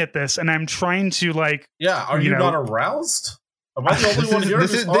staring at this, and I'm trying to like. Yeah, are you not aroused? Am I the only one here?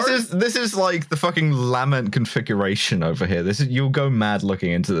 This is like the fucking lament configuration over here. You'll go mad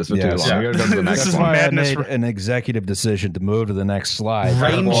looking into this for too long. Yeah. We're gonna go to the next This is one. Why I madness. made an executive decision to move to the next slide.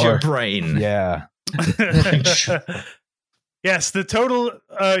 Ranger Or- brain. Yeah. Yes, the total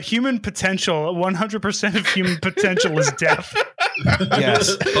human potential, 100% of human potential is death.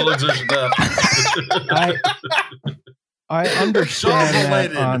 Yes. Total exertion death. I understand that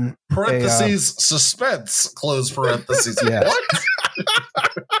Related. on Parentheses suspense. Close parentheses. Yeah. What?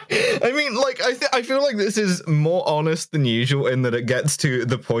 I mean, like, I feel like this is more honest than usual in that it gets to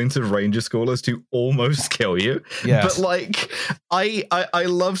the point of Ranger Scholars to almost kill you. Yes. But like, I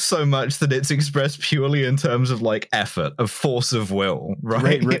love so much that it's expressed purely in terms of like effort, of force of will,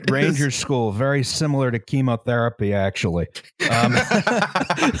 right? Ranger School, very similar to chemotherapy, actually.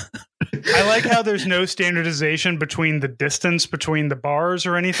 I like how there's no standardization between the distance between the bars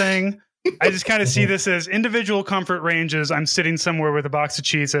or anything. I just kind of see this as individual comfort ranges. I'm sitting somewhere with a box of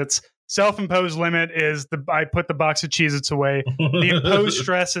Cheez-Its. Self-imposed limit is I put the box of Cheez-Its away. The imposed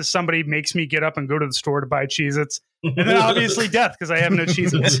stress is somebody makes me get up and go to the store to buy Cheez-Its. And then obviously death because I have no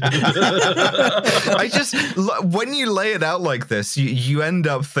Cheez-Its. I just, when you lay it out like this, you end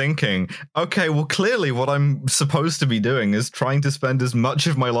up thinking, okay, well, clearly what I'm supposed to be doing is trying to spend as much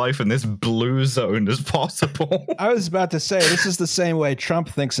of my life in this blue zone as possible. I was about to say, this is the same way Trump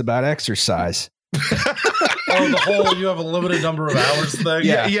thinks about exercise. Oh, the whole you have a limited number of hours thing?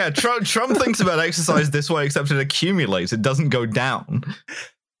 Yeah. Trump thinks about exercise this way, except it accumulates. It doesn't go down.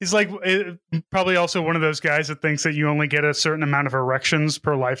 He's like probably also one of those guys that thinks that you only get a certain amount of erections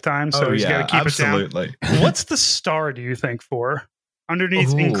per lifetime. So he's got to keep absolutely. it down. What's the star, do you think, for?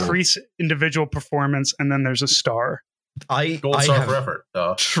 Underneath increase individual performance, and then there's a star. Gold star for effort.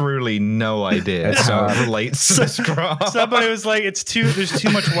 Truly no idea how it relates to this graph. Somebody was like, there's too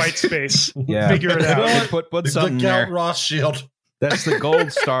much white space. Yeah. Figure it out. Put The something there. Count Rothschild. That's the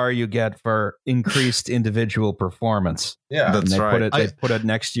gold star you get for increased individual performance. Yeah. And That's they right. They put it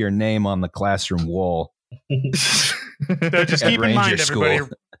next to your name on the classroom wall. So just At keep in Ranger mind, School.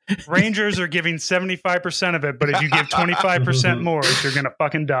 everybody, Rangers are giving 75% of it, but if you give 25% more, you're going to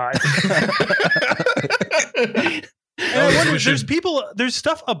fucking die. And I wonder, there's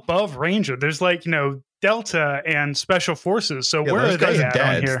stuff above Ranger. There's like, Delta and Special Forces. So where are they at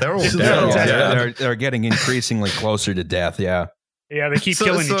on here? They're all Yeah. dead. Yeah. They're getting increasingly closer to death. Yeah. Yeah, they keep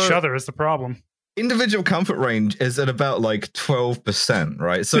killing each other is the problem. Individual comfort range is at about like 12%,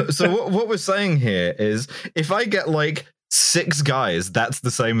 right? So what we're saying here is if I get like 6 guys, that's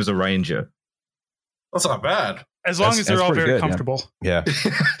the same as a ranger. That's not bad. As long as they're that's all pretty very good, yeah. comfortable. Yeah.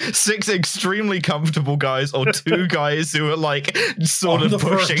 6 extremely comfortable guys, or 2 guys who are like sort On of the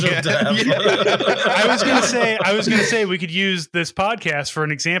verge pushing of it. death. Yeah. I was gonna say we could use this podcast for an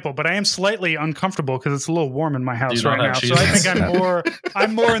example, but I am slightly uncomfortable because it's a little warm in my house Do you right not now. have So I cheese? think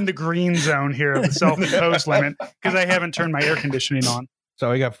I'm more in the green zone here of the self-imposed limit because I haven't turned my air conditioning on. So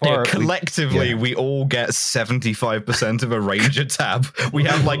we got Yeah, four. collectively, we all get 75% of a ranger tab. We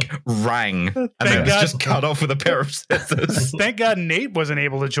have like rang, and then it's God. just cut off with a pair of scissors. Thank God Nate wasn't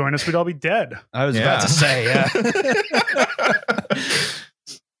able to join us. We'd all be dead. I was about to say, yeah.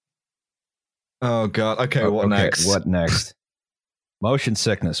 Oh god. Okay, what next? What next? Motion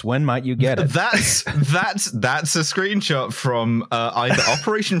sickness. When might you get it? That's a screenshot from either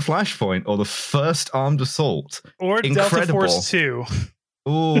Operation Flashpoint or the First Armed Assault. Or Delta Incredible. Force 2.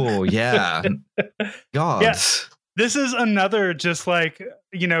 Oh yeah, God. Yeah. This is another just like,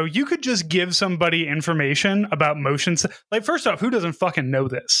 you could just give somebody information about motion. Like, first off, who doesn't fucking know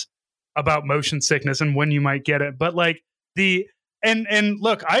this about motion sickness and when you might get it? But like and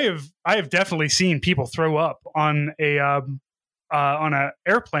look, I have definitely seen people throw up on a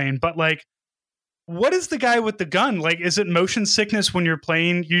airplane, but like, what is the guy with the gun? Like, is it motion sickness when you're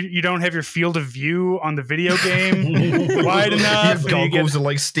playing? You don't have your field of view on the video game wide enough. Your and you goggles are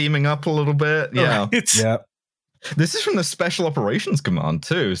like steaming up a little bit. Yeah. Yeah. This is from the Special Operations Command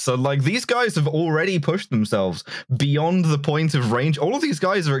too. So like these guys have already pushed themselves beyond the point of range. All of these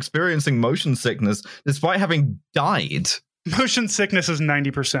guys are experiencing motion sickness despite having died. Motion sickness is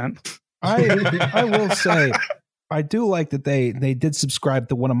 90%. I will say, I do like that they did subscribe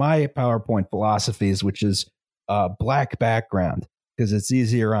to one of my PowerPoint philosophies, which is black background, because it's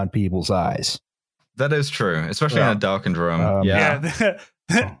easier on people's eyes. That is true, especially in a darkened room. Yeah.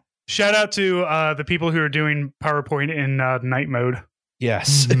 Shout out to the people who are doing PowerPoint in night mode.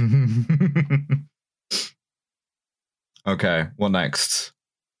 Yes. Okay, what next?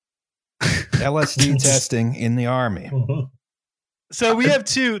 LSD testing in the Army. So we have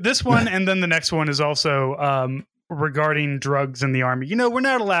 2. This one and then the next one is also regarding drugs in the Army. We're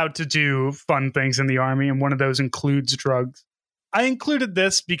not allowed to do fun things in the Army, and one of those includes drugs. I included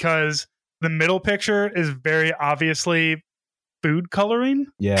this because the middle picture is very obviously food coloring.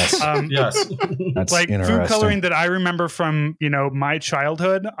 Yes. Yes. That's Like food interesting. coloring that I remember from, my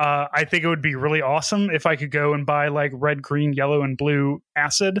childhood. I think it would be really awesome if I could go and buy like red, green, yellow, and blue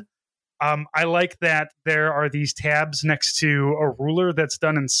acid. I like that there are these tabs next to a ruler that's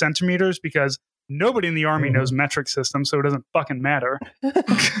done in centimeters because nobody in the Army knows metric systems, so it doesn't fucking matter.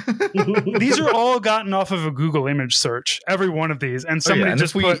 These are all gotten off of a Google image search, every one of these, and somebody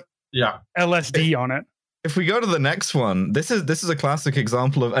just put LSD on it. If we go to the next one, this is a classic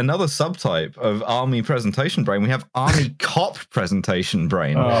example of another subtype of Army presentation brain. We have Army cop presentation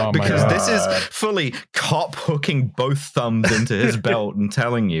brain, Oh, my because this is God. fully cop hooking both thumbs into his belt and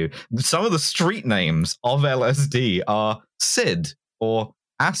telling you some of the street names of LSD are Sid or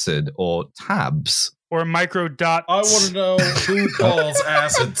Acid or Tabs. Or micro dot. I want to know who calls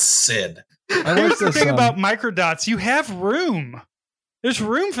acid Sid. I like Here's the this, thing about microdots. You have room. There's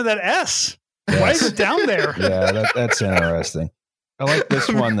room for that S. Why is it down there? Yeah, that's interesting. I like this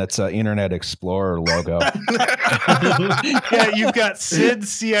one that's Internet Explorer logo. Yeah, you've got Sid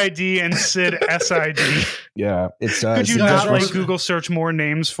CID and Sid SID. Yeah, it's. Could you it's not just- like Google search more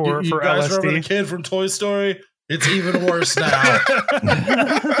names for you guys remember the LSD? kid from Toy Story? It's even worse now.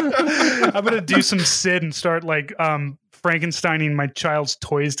 I'm gonna do some Sid and start like Frankensteining my child's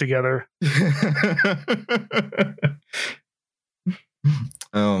toys together.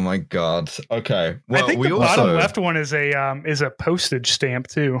 Oh my god. Okay. Well, I think we the also. bottom left one is a postage stamp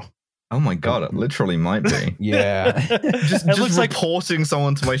too. Oh my god! It literally might be. Yeah. Just It looks like reporting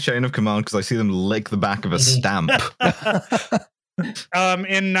someone to my chain of command because I see them lick the back of a stamp. in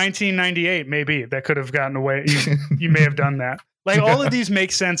 1998, maybe that could have gotten away. You may have done that. Like all of these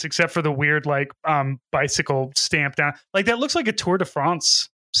make sense except for the weird like bicycle stamp down. Like that looks like a Tour de France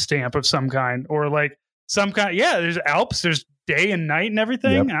stamp of some kind, or like some kind. Yeah, there's Alps, there's day and night and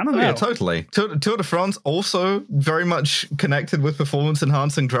everything. Yep. I don't Oh, know. yeah, totally. Tour de France also very much connected with performance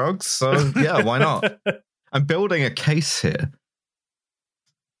enhancing drugs. So yeah, why not? I'm building a case here.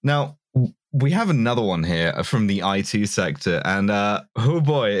 Now, we have another one here from the IT sector, and oh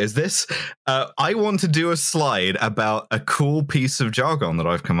boy, is this... I want to do a slide about a cool piece of jargon that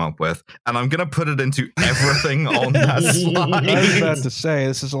I've come up with, and I'm going to put it into everything on that I was slide. about to say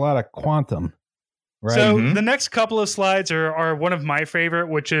this is a lot of quantum. Right. So Mhm. the next couple of slides are one of my favorite,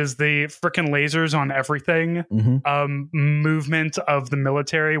 which is the frickin' lasers on everything Mhm. movement of the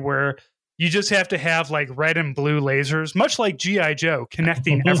military, where you just have to have like red and blue lasers, much like G.I. Joe,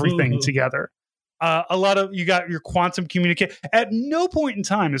 connecting everything together. A lot of you got your quantum communicate. At no point in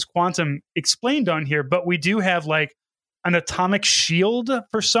time is quantum explained on here, but we do have like an atomic shield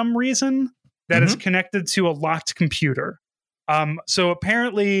for some reason that is connected to a locked computer. So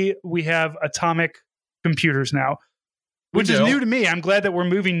apparently we have atomic computers now, which is new to me. I'm glad that we're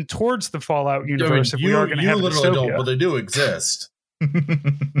moving towards the Fallout universe. If we are going to have a literally dystopia. don't, but they do exist.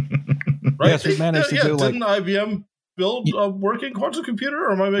 Right? Yes, we managed to do, like- didn't IBM build a working quantum computer,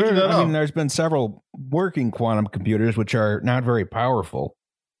 or am I making that I up? mean, there's been several working quantum computers which are not very powerful.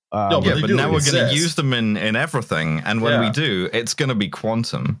 No, but Yeah, they but do now we're going to exist. use them in everything, and when we Yeah. do, it's going to be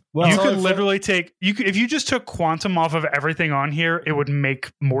quantum. well, you So could if- literally take if you just took quantum off of everything on here, it would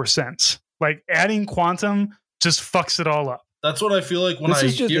make more sense. Like adding quantum just fucks it all up. That's what I feel like when this I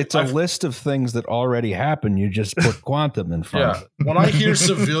is just, hear. it's a list of things that already happen. You just put quantum in front Yeah, of it. when I hear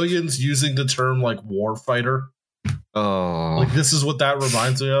civilians using the term like war fighter, Oh, like this is what that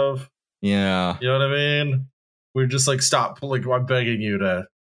reminds me of. yeah. You know what I mean? We're just like, stop. Like, I'm begging you to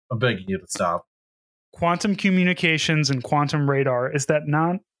stop. Quantum communications and quantum radar, is that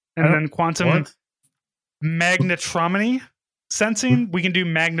not? And I then quantum What? magnetronomy sensing. We can do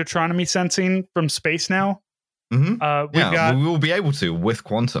magnetronomy sensing from space now. hmm We've got we will be able to with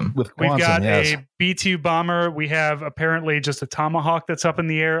quantum. With We've quantum, got yes. a B-2 bomber. We have apparently just a Tomahawk that's up in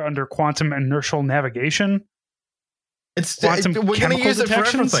the air under quantum inertial navigation. Quantum we're going to chemical use it for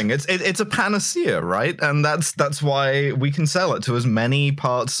detections? everything. It's a panacea, right? And that's why we can sell it to as many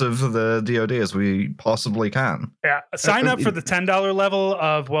parts of the DoD as we possibly can. Yeah, sign up for the $10 level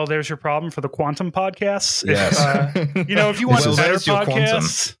of there's your problem for the quantum podcasts. Yes. If you want Well, better there's your quantum.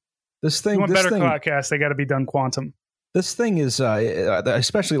 podcasts, This you thing, want this better thing, podcasts, they got to be done quantum. this thing is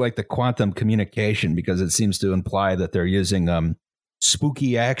especially like the quantum communication, because it seems to imply that they're using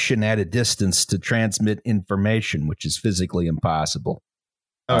spooky action at a distance to transmit information, which is physically impossible.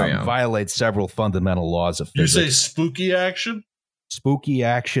 Oh, yeah. Violates several fundamental laws of You say physics. spooky action? Spooky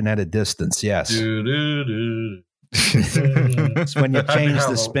action at a distance, yes. Do-do-do. It's when you Happy change the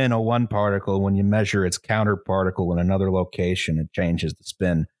Halloween. spin of one particle, when you measure its counterparticle in another location, it changes the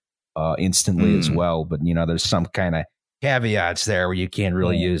spin instantly as well. But, there's some kind of caveats there where you can't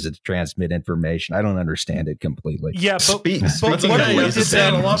really use it to transmit information. I don't understand it completely. Yeah, but That's what okay. if we You did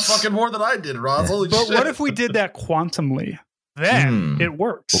understand a that? lot fucking more than I did, Roz. Holy But shit. what if we did that quantumly? Then it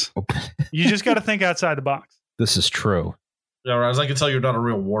works. You just got to think outside the box. This is true. Yeah, Roz, I can tell you're not a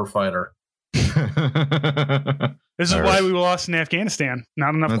real war fighter. This is why we lost in Afghanistan.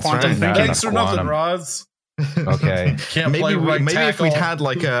 Not enough That's quantum right. thinking. Thanks for nothing, quantum. Roz. Okay. Can't play right maybe if tackle. we'd had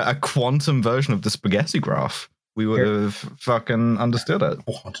like a quantum version of the spaghetti graph, we would have fucking understood it.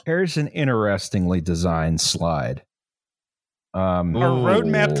 Here's an interestingly designed slide. A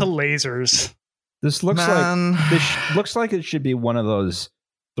roadmap to Ooh. lasers. This looks Man. like looks like it should be one of those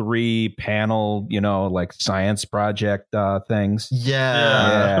 3-panel, like science project things.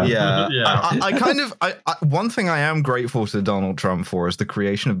 Yeah. Yeah. I kind of one thing I am grateful to Donald Trump for is the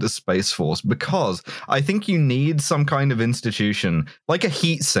creation of the Space Force, because I think you need some kind of institution like a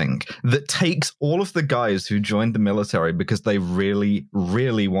heat sink that takes all of the guys who joined the military because they really,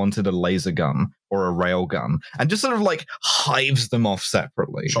 really wanted a laser gun or a rail gun and just sort of like hives them off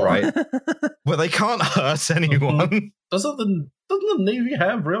separately, Sure. right? Where they can't hurt anyone. Doesn't the Navy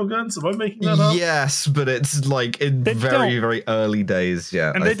have railguns? Am I making that up? Yes, but it's like in They very, don't. very early days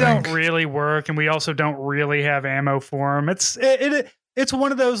yet. And I they don't think. really work, and we also don't really have ammo for them. It's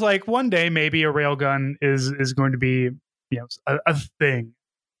one of those, like, one day maybe a railgun is going to be a thing.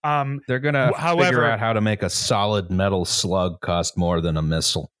 They're gonna However- figure out how to make a solid metal slug cost more than a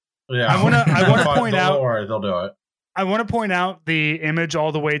missile. Yeah. I wanna point out- Don't worry, they'll do it. I want to point out the image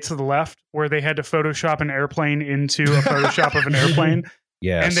all the way to the left where they had to Photoshop an airplane into a Photoshop of an airplane.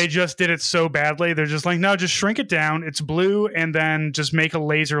 Yes. And they just did it so badly. They're just like, no, just shrink it down. It's blue, and then just make a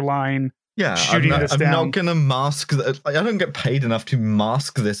laser line. Yeah, shooting this I'm down. not going to mask. I don't get paid enough to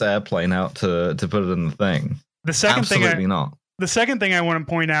mask this airplane out to put it in the thing. The second Absolutely not. The second thing I want to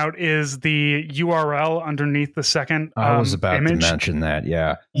point out is the URL underneath the second I was about image. to mention that.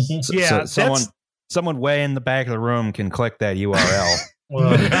 Yeah. Yeah, Someone way in the back of the room can click that URL.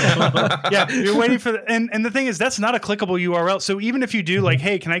 Yeah, you're waiting for and the thing is that's not a clickable URL. So even if you do like,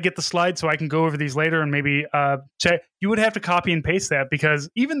 hey, can I get the slide so I can go over these later and maybe check, you would have to copy and paste that, because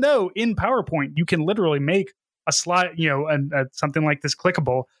even though in PowerPoint you can literally make a slide, something like this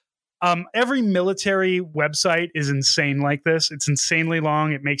clickable. Every military website is insane like this. It's insanely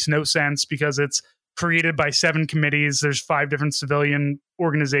long. It makes no sense because it's created by 7 committees. There's 5 different civilian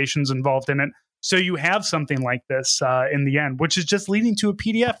organizations involved in it. So you have something like this in the end, which is just leading to a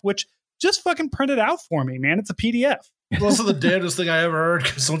PDF, which just fucking print it out for me, man. It's a PDF. It's also the damnedest thing I ever heard,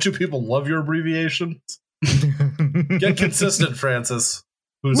 because don't you people love your abbreviations? Get consistent, Francis.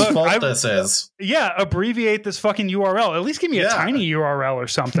 Whose fault this is. Yeah, abbreviate this fucking URL. At least give me a tiny URL or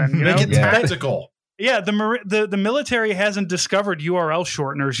something. You Make know? it tactical. Yeah, the military hasn't discovered URL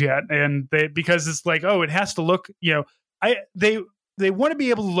shorteners yet, and because it's like, oh, it has to look, they want to be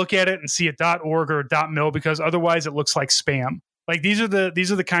able to look at it and see a .org or a .mil, because otherwise it looks like spam. Like these are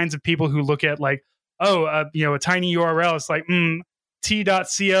the kinds of people who look at like, oh, a tiny URL. It's like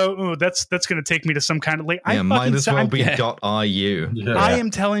t.co. Oh, that's going to take me to some kind of like. Yeah, might as well be Yeah. .ru. Yeah. I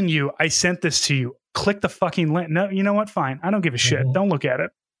am telling you, I sent this to you. Click the fucking link. No, you know what? Fine. I don't give a shit. Don't look at it.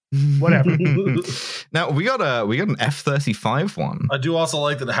 Whatever. Now we got an F-35 one. I do also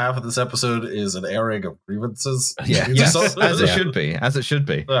like that half of this episode is an airing of grievances. Yeah. Yes, So- as it Yeah. should be. As it should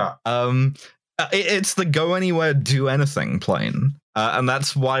be. Yeah. It's the go anywhere, do anything plane, and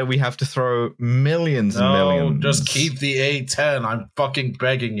that's why we have to throw millions and No, millions. just keep the A-10. I'm fucking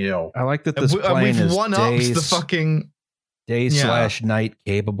begging you. I like that this And plane we've is one-upped days, the fucking. Yeah. /night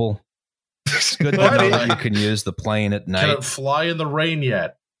capable. It's good to But know it- that you can use the plane at Can night. it fly in the rain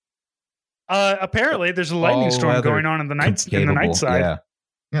yet? Apparently, there's a lightning All storm weather going on in the night Capable, side. Yeah.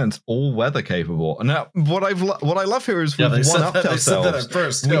 Yeah, it's all weather capable. And now, what I love here is Yeah, we've they said one-upped that, they said that ourselves. at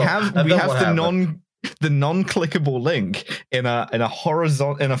first. We too. have And we then have what the happened? non-clickable link in a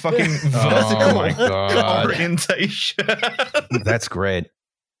horizontal, in a fucking Oh vertical my God. orientation. That's great.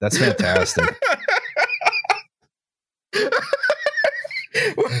 That's fantastic.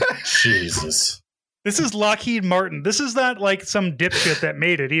 Jesus. This is Lockheed Martin. This is not like some dipshit that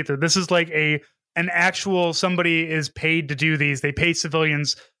made it either. This is like an actual somebody is paid to do these. They pay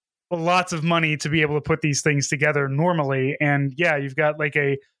civilians lots of money to be able to put these things together normally. And yeah, you've got like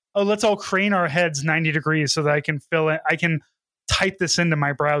let's all crane our heads 90 degrees so that I can fill it. I can type this into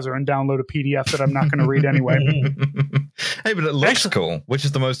my browser and download a PDF that I'm not going to read anyway. Hey, but it looks Actually- cool, which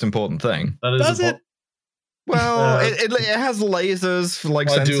is the most important thing. That is Does it? Well, Yeah. it has lasers for like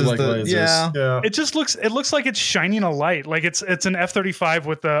I sensors. do like that, lasers. Yeah. It looks like it's shining a light. Like it's an F-35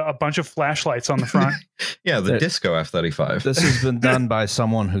 with a bunch of flashlights on the front. Yeah, the There- disco F-35. This has been done by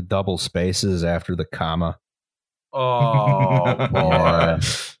someone who double spaces after the comma. Oh boy. Yeah.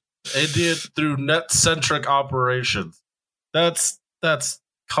 India through net-centric operations. That's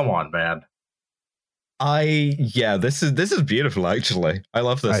come on, man. This is beautiful. Actually, I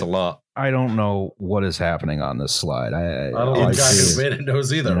love this a lot. I don't know what is happening on this slide. I don't think the guy who made it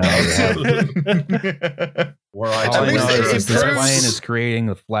knows either. Where I all I know least is it this proves- plane is creating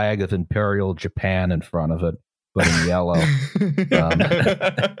the flag of Imperial Japan in front of it, but in yellow.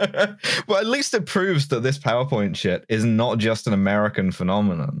 Well, at least it proves that this PowerPoint shit is not just an American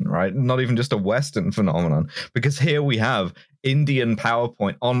phenomenon, right? Not even just a Western phenomenon. Because here we have Indian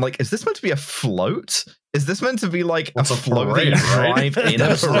PowerPoint on, like, is this meant to be a float? Is this meant to be like It's a a float parade, that you right? drive in a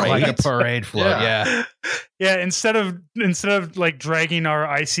Does look like a parade? parade float. Yeah. Yeah. Instead of like dragging our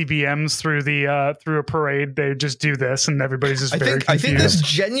ICBMs through the through a parade, they just do this, and everybody's just I very think confused. this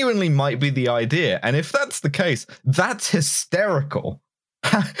genuinely might be the idea, and if that's the case, that's hysterical.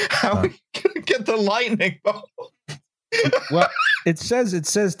 How are we gonna get the lightning bolt? Well, it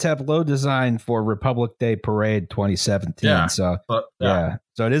says Tableau design for Republic Day Parade 2017. Yeah. So But, yeah,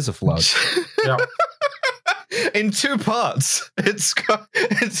 so it is a float. Yeah. In two parts. It's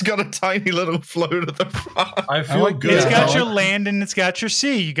got a tiny little float at the front. I feel like good. It's Yeah. got your land and it's got your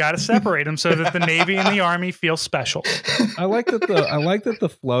sea. You got to separate them so that the Navy and the Army feel special. I like that the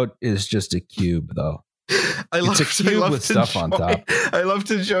float is just a cube though. It's a cube with stuff on top. I love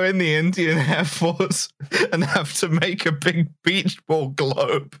to join the Indian Air Force and have to make a big beach ball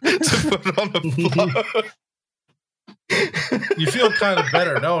globe to put on a float. You feel kind of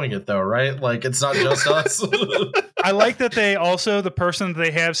better knowing it, though, right? Like, it's not just us. I like that they also, the person that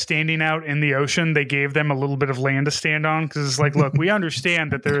they have standing out in the ocean, they gave them a little bit of land to stand on because it's like, look, we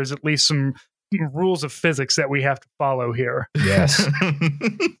understand that there is at least some rules of physics that we have to follow here. Yes.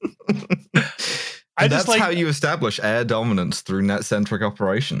 I That's just like how you establish air dominance through net-centric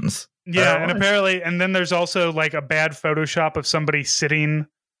operations. Yeah, and Alright. apparently, and then there's also like a bad Photoshop of somebody sitting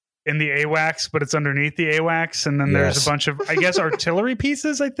in the AWACS, but it's underneath the AWACS, and then there's Yes. a bunch of, I guess, artillery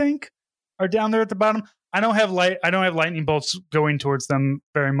pieces. I think are down there at the bottom. I don't have lightning bolts going towards them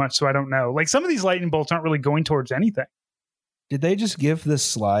very much, so I don't know. Like some of these lightning bolts aren't really going towards anything. Did they just give this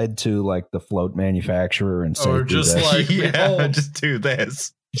slide to like the float manufacturer and say, Or do just this? like, yeah, behold. just do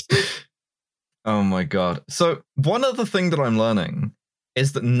this. Oh my god. So one other thing that I'm learning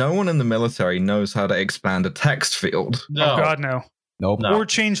is that no one in the military knows how to expand a text field. No. Oh God, no. Nope. No. Or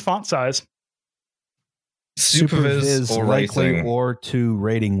change font size. Supervis or likely racing. or to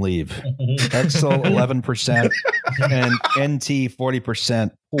rating leave. Excel 11% and NT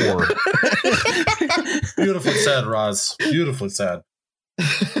 40% poor. Beautifully said, Roz. Beautifully said.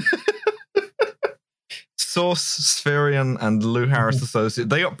 Source, Spherion, and Lou Harris Associates,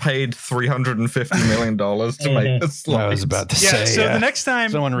 they got paid $350 million to make the slides. I was about to Yeah. say, So the next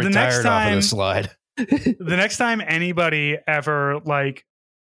time, someone the retired next off of time, the slide. the next time anybody ever like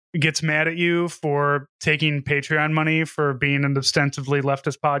gets mad at you for taking Patreon money for being an ostensibly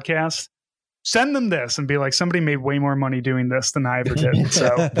leftist podcast, send them this and be like, somebody made way more money doing this than I ever did.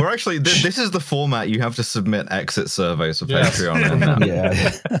 So We're actually, this is the format you have to submit exit surveys for Yes. Patreon in now.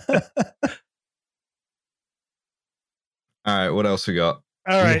 Yeah. All right, what else we got?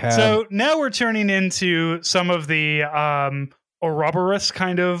 all right, have- so now we're turning into some of the Ouroboros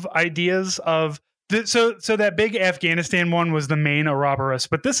kind of ideas of so that big Afghanistan one was the main Ouroboros,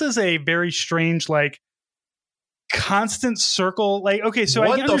 but this is a very strange, like, constant circle. Like, okay, so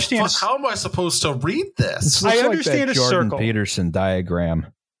what I understand. the fuck? How am I supposed to read This this? looks I like understand that a Jordan circle. Peterson diagram.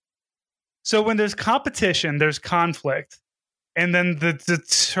 So when there's competition, there's conflict. And then the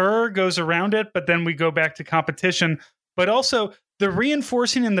deter goes around it, but then we go back to competition. But also the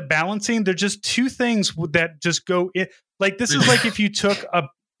reinforcing and the balancing, they're just two things that just go in. Like this is like if you took a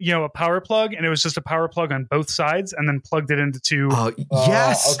power plug and it was just a power plug on both sides and then plugged it into two. Oh,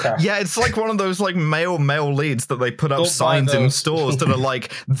 yes. okay. Yeah, it's like one of those like male leads that they put up Don't buy signs in those. stores that are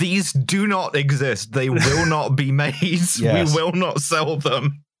like, these do not exist. They will not be made. Yes. We will not sell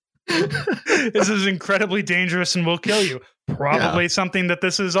them. This is incredibly dangerous and will kill you. Probably something that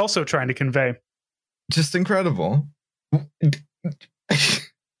this is also trying to convey. Just incredible.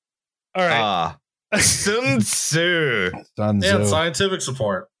 All right. Sun Tzu. Sun And Tzu. scientific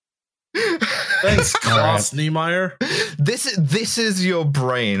support. Thanks, All right. Klaus Niemeyer. This is your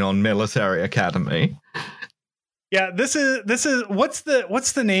brain on Military Academy. Yeah, this is what's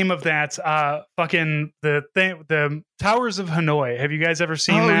the name of that fucking the Towers of Hanoi. Have you guys ever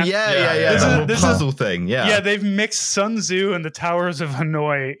seen that? Yeah. This The is- whole this is- puzzle thing. Yeah. Yeah, they've mixed Sun Tzu and the Towers of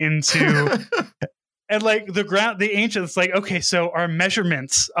Hanoi into and like the ancient. It's like, okay, so our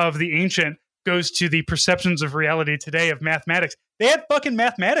measurements of the ancient goes to the perceptions of reality today of mathematics. They had fucking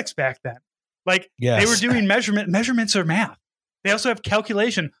mathematics back then. Like Yes. they were doing measurements are math. They also have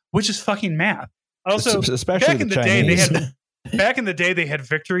calculation, which is fucking math. Also, especially back in the day, Chinese. they had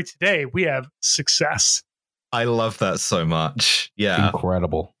victory. Today, we have success. I love that so much. Yeah.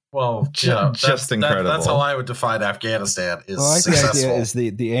 Incredible. Well, Just incredible. That's how I would define Afghanistan. Is Well, I think the successful. idea is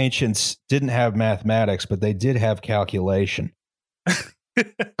the ancients didn't have mathematics, but they did have calculation.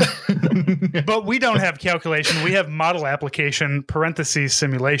 But we don't have calculation. We have model application parentheses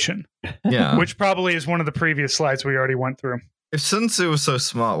simulation, Yeah. which probably is one of the previous slides we already went through. If Sun Tzu was so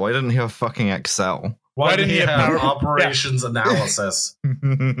smart, why didn't he have fucking Excel? Why didn't he have power- operations analysis?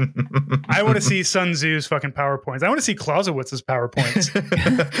 I want to see Sun Tzu's fucking PowerPoints. I want to see Clausewitz's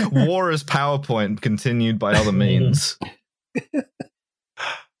PowerPoints. War as PowerPoint continued by other means. All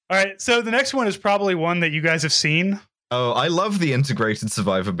right, so the next one is probably one that you guys have seen. Oh, I love the integrated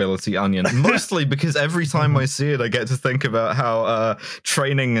survivability onion, mostly because every time I see it, I get to think about how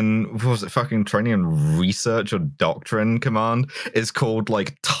training and training and research or doctrine command is called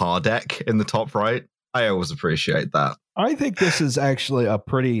like TARDEC in the top right. I always appreciate that. I think this is actually a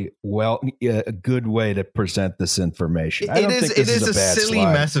pretty a good way to present this information. I don't think It this is a bad silly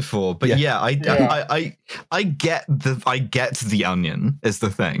slide. metaphor, but I get the onion is the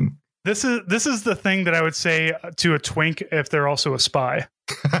thing. This is the thing that I would say to a twink if they're also a spy.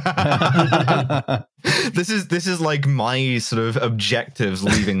 This is like my sort of objectives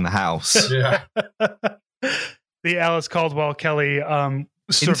leaving the house. Yeah. The Alice Caldwell Kelly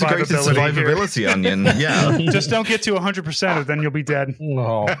Integrated survivability here. onion. Yeah. Just don't get to 100% or then you'll be dead.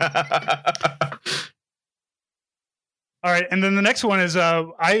 Oh. All right, and then the next one is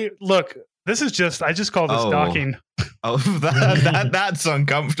I just call this docking. Oh, that's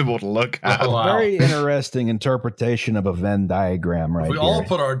uncomfortable to look at. Oh, wow. Very interesting interpretation of a Venn diagram, right? We all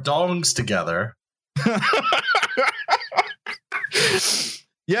put our dongs together.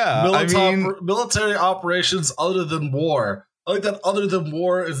 Yeah, Military operations other than war. I like that other than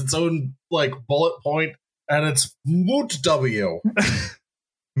war is its own like bullet point, and it's Moot W.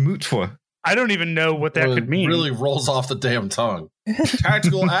 Mootwa. I don't even know what that could mean. Really rolls off the damn tongue.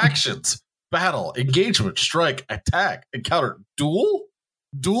 Tactical actions: battle, engagement, strike, attack, encounter, duel.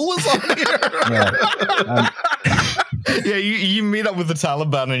 Duel is on here. Yeah, you meet up with the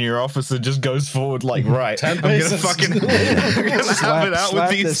Taliban in your office and just goes forward like, right, 10 I'm gonna paces. fucking I'm gonna have it out with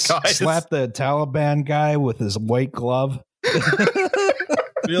these guys. Slap the Taliban guy with his white glove.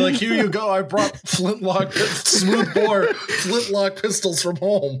 Be like, here you go. I brought flintlock, smooth bore flintlock pistols from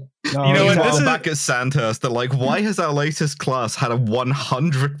home. No, You know what, Meanwhile, this is- back at Sandhurst, they're like, why has our latest class had a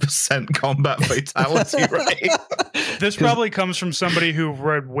 100% combat fatality rate? This probably comes from somebody who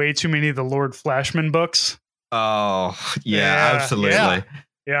read way too many of the Lord Flashman books. Oh, yeah, Yeah, absolutely. yeah.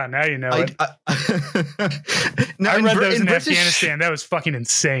 Yeah, now you know it. Now, I read those in British- Afghanistan. That was fucking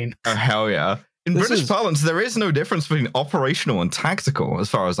insane. Oh, hell yeah. In This British is- parlance, there is no difference between operational and tactical, as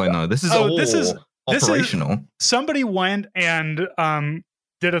far as I know. This is Oh, all this is operational. Somebody went and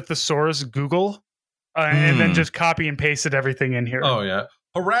did a thesaurus Google and then just copy and pasted everything in here. Oh yeah,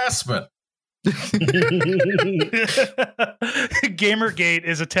 harassment. Gamergate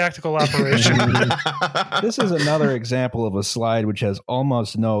is a tactical operation. This is another example of a slide which has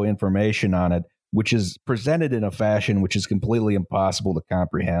almost no information on it, which is presented in a fashion which is completely impossible to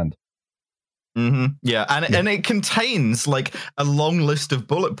comprehend. Yeah, and it contains like a long list of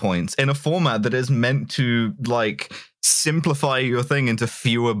bullet points in a format that is meant to like simplify your thing into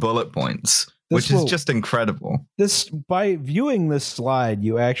fewer bullet points, which is just incredible. This, by viewing this slide,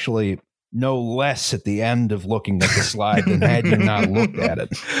 you actually know less at the end of looking at the slide than had you not looked at it.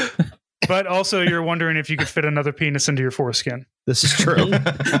 But also, you're wondering if you could fit another penis into your foreskin. This is true.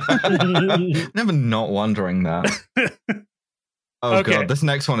 Never not wondering that. Oh Okay. god, this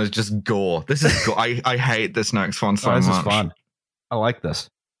next one is just gore. This is gore. I hate this next one so Oh, this much. is fun. I like this.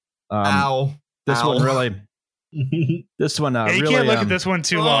 Ow. This Ow. one really. This one Yeah, you really. can't look at this one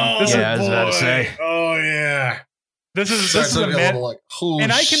too long. This yeah, I was about to say. Oh yeah. this is Starts a looking a mad- little like, oh,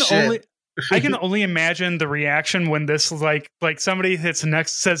 and I can shit. only imagine the reaction when this like somebody hits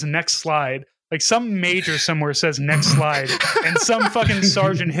says next slide. Like some major somewhere says next slide, and some fucking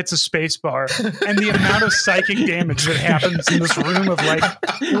sergeant hits a space bar, and the amount of psychic damage that happens in this room of like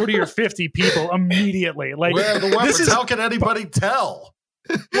 40 or 50 people immediately. Like Where are the weapons? this is How can anybody tell?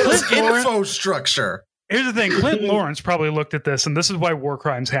 What is Clint info structure? here's the thing. Clint Lawrence probably looked at this, and this is why war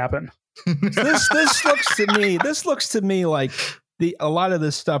crimes happen. This looks to me like a lot of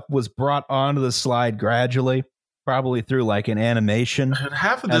this stuff was brought onto the slide gradually, probably through like an animation. And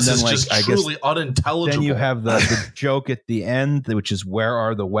half of And this then, is like, just I guess truly unintelligible. Then you have the joke at the end, which is where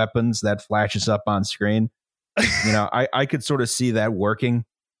are the weapons that flashes up on screen. You know, I could sort of see that working.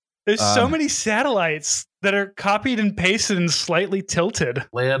 There's so many satellites that are copied and pasted and slightly tilted.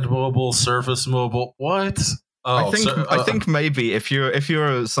 Land mobile, surface mobile. What? Oh, I think maybe if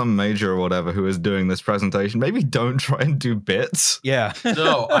you're some major or whatever who is doing this presentation, maybe don't try and do bits. Yeah.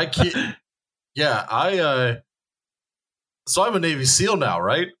 No, I can't. Yeah, so I'm a Navy SEAL now,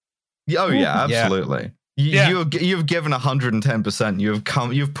 right? Oh yeah, absolutely. Yeah. You've given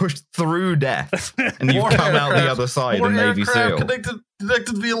 110%. You've pushed through death, and you've come out the other side a Navy SEAL.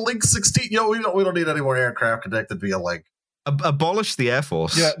 Connected via Link 16. We don't need any more aircraft connected via Link. Abolish the Air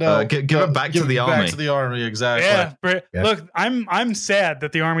Force. Yeah, no, give it back to the Army. Back to the Army, exactly. Yeah, look, I'm sad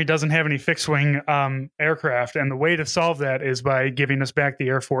that the Army doesn't have any fixed-wing aircraft, and the way to solve that is by giving us back the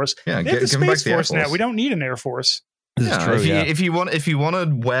Air Force. Yeah, they have the Space Force now. We don't need an Air Force. Yeah, true, if you want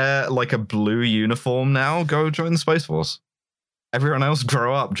to wear like a blue uniform now, go join the Space Force. Everyone else,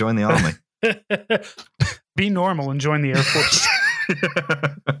 grow up, join the Army. Be normal and join the Air Force.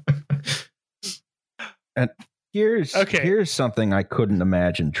 And here's something I couldn't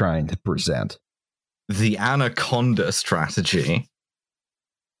imagine trying to present: the Anaconda strategy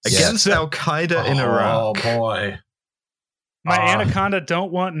against Al Qaeda in Iraq. Oh boy. My Anaconda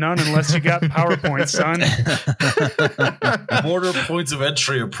don't want none unless you got PowerPoint, son. Border points of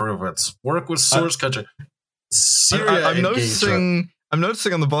entry improvements. Work with source country. Syria I'm noticing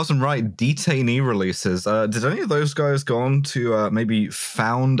on the bottom right detainee releases. Did any of those guys go on to maybe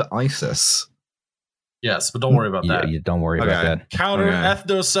found ISIS? Yes, but don't worry about that. You don't worry about that. Counter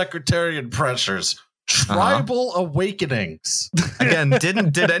ethno-sectarian pressures. Tribal awakenings. Again,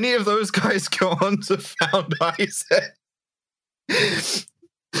 did any of those guys go on to found ISIS?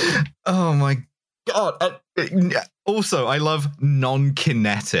 Oh my god. Also, I love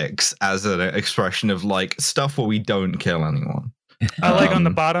non-kinetics as an expression of like stuff where we don't kill anyone. I like on the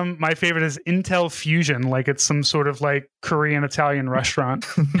bottom, my favorite is Intel Fusion, like it's some sort of like Korean Italian restaurant.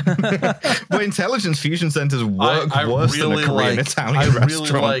 Well, intelligence fusion centers work worse than a Korean Italian restaurant. I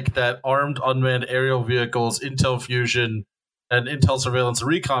really like that armed unmanned aerial vehicles, Intel Fusion, and Intel surveillance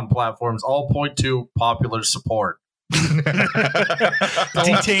recon platforms all point to popular support.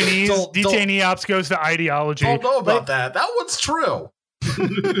 Detainee ops goes to ideology. Don't know about that. That one's true.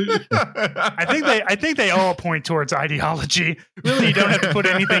 I think they all point towards ideology. Really, you don't have to put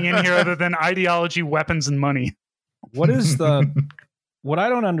anything in here other than ideology, weapons, and money. What I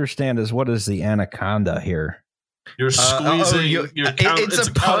don't understand is what is the Anaconda here? You're squeezing. It's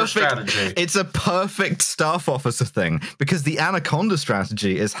a perfect strategy. It's a perfect staff officer thing because the Anaconda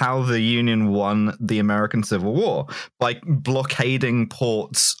strategy is how the Union won the American Civil War by blockading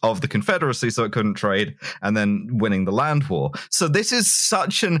ports of the Confederacy so it couldn't trade, and then winning the land war. So this is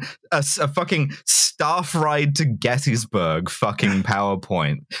such a fucking staff ride to Gettysburg fucking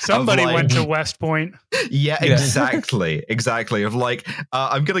PowerPoint. Somebody went to West Point. Yeah, exactly. Of like,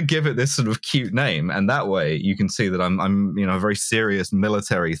 I'm gonna give it this sort of cute name, and that way you can see that I'm a very serious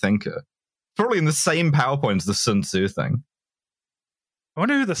military thinker. Probably in the same PowerPoint as the Sun Tzu thing. I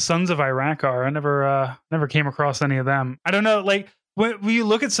wonder who the Sons of Iraq are. I never came across any of them. I don't know. Like when you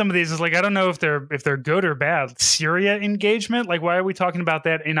look at some of these, it's like I don't know if they're good or bad. Syria engagement. Like why are we talking about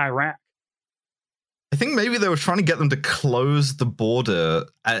that in Iraq? I think maybe they were trying to get them to close the border,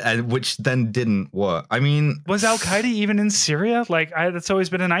 which then didn't work. I mean, was Al Qaeda even in Syria? Like that's always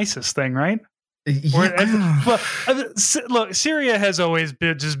been an ISIS thing, right? Yeah. Look, Syria has always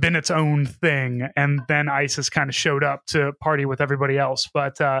been its own thing, and then ISIS kind of showed up to party with everybody else.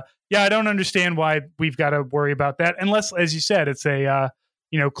 But I don't understand why we've got to worry about that, unless, as you said, it's a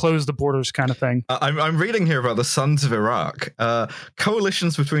close the borders kind of thing. I'm reading here about the Sons of Iraq,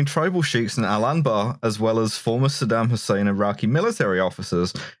 coalitions between tribal sheiks and Al-Anbar, as well as former Saddam Hussein Iraqi military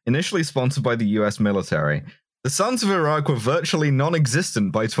officers, initially sponsored by the U.S. military. The Sons of Iraq were virtually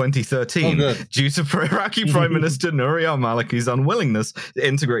non-existent by 2013 due to Iraqi Prime Minister Nouri al-Maliki's unwillingness to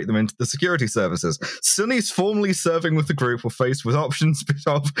integrate them into the security services. Sunnis formerly serving with the group were faced with options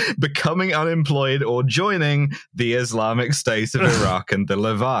of becoming unemployed or joining the Islamic State of Iraq and the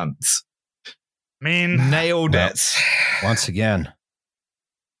Levant. Nailed it. Once again.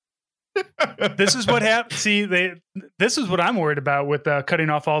 This is what happened. See, this is what I'm worried about with cutting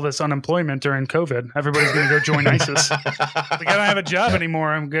off all this unemployment during COVID. Everybody's going to go join ISIS. Like, I don't have a job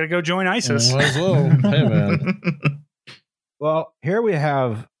anymore. I'm going to go join ISIS. Might as well. Hey, man. Well, here we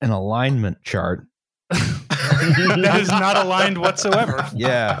have an alignment chart. That is not aligned whatsoever.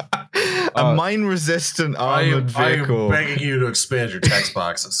 Yeah. A mine-resistant armored vehicle. I'm begging you to expand your text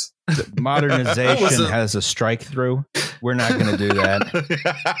boxes. Modernization has a strike through. We're not going to do that.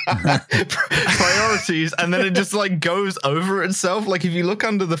 Priorities, and then it just like goes over itself. Like if you look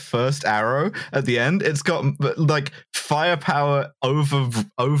under the first arrow at the end, it's got like firepower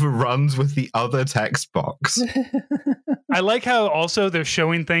overruns with the other text box. I like how also they're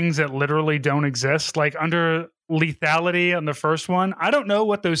showing things that literally don't exist. Like under lethality on the first one, I don't know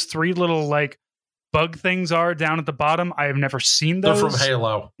what those 3 little like bug things are down at the bottom. I have never seen those. They're from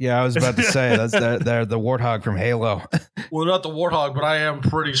Halo. Yeah, I was about to say they're the Warthog from Halo. Well, not the Warthog, but I am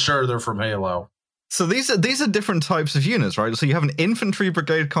pretty sure they're from Halo. So these are different types of units, right? So you have an infantry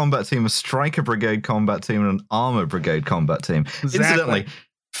brigade combat team, a striker brigade combat team, and an armor brigade combat team. Exactly. Incidentally,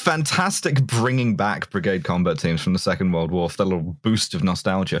 fantastic bringing back brigade combat teams from the Second World War for that little boost of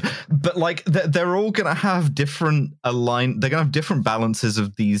nostalgia. But like they're all going to have different they're going to have different balances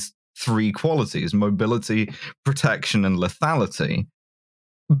of these 3 qualities: mobility, protection, and lethality.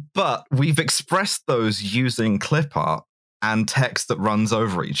 But we've expressed those using clip art and text that runs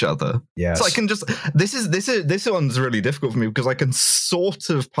over each other. Yes. So I can just this one's really difficult for me because I can sort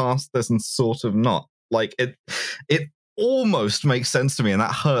of pass this and sort of not. Like it almost makes sense to me, and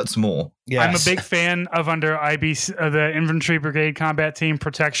that hurts more. Yes. I'm a big fan of under IBC, the Infantry Brigade Combat Team.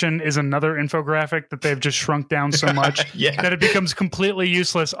 Protection is another infographic that they've just shrunk down so much that it becomes completely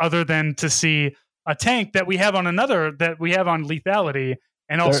useless, other than to see a tank that we have on lethality,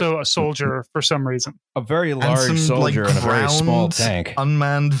 and also a soldier for some reason. A very large soldier and a very small tank.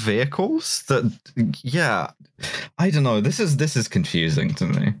 Unmanned vehicles that, yeah, I don't know. This is confusing to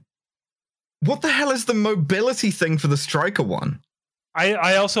me. What the hell is the mobility thing for the striker one?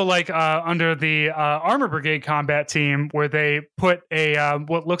 I also like under the Armor Brigade Combat Team, where they put a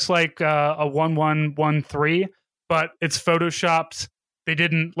what looks like a 1113, but it's photoshopped. They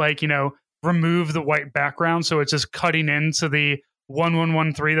didn't remove the white background, so it's just cutting into the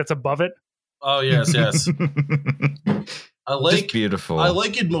 1113 that's above it. Oh yes. I like just beautiful. I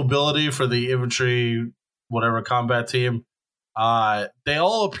like it mobility for the infantry combat team. They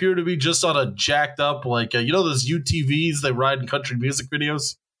all appear to be just on a jacked up those UTVs they ride in country music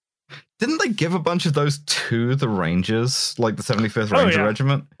videos. Didn't they give a bunch of those to the Rangers, like the 75th Ranger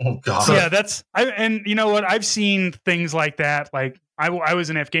Regiment? Oh god. So, yeah, and you know what? I've seen things like that. Like I was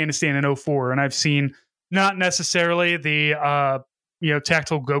in Afghanistan in 2004, and I've seen not necessarily the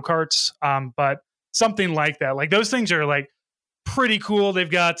tactile go-karts, but something like that. Like those things are like pretty cool. They've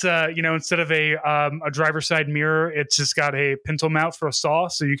got instead of a driver's side mirror, it's just got a pintle mount for a saw,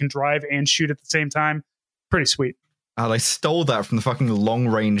 so you can drive and shoot at the same time. Pretty sweet. They stole that from the fucking Long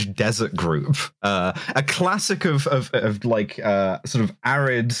Range Desert Group, a classic of sort of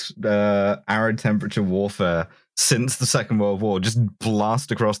arid temperature warfare since the Second World War. Just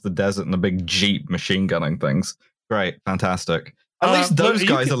blast across the desert in a big jeep, machine gunning things. Great, fantastic. At least those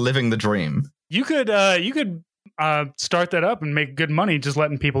guys are living the dream. You could start that up and make good money just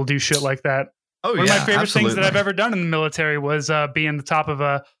letting people do shit like that. Oh, One of my favorite things that I've ever done in the military was being the top of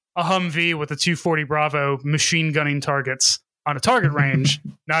a Humvee with a 240 Bravo machine gunning targets on a target range,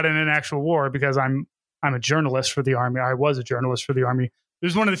 not in an actual war, because I'm a journalist for the Army. I was a journalist for the Army. It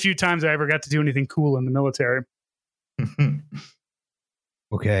was one of the few times I ever got to do anything cool in the military.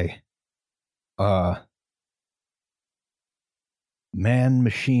 Okay.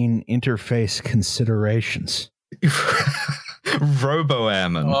 Man-machine interface considerations.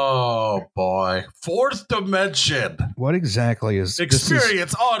 Robo-Airman. Oh boy. 4th dimension. What exactly is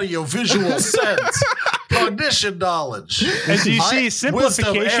experience, audio, visual sense, cognition knowledge. As you see,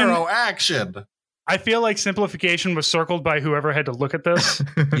 simplification, wisdom, arrow, action. I feel like simplification was circled by whoever had to look at this.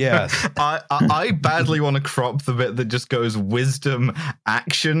 Yes. I badly want to crop the bit that just goes wisdom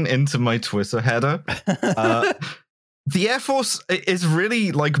action into my Twitter header. The Air Force is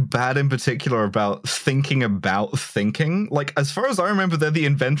really bad in particular about thinking. Like, as far as I remember, they're the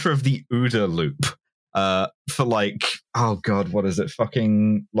inventor of the OODA loop. For oh god, what is it?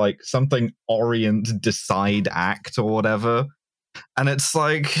 Fucking something orient, decide, act, or whatever. And it's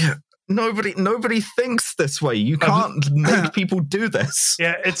nobody thinks this way. You can't make people do this.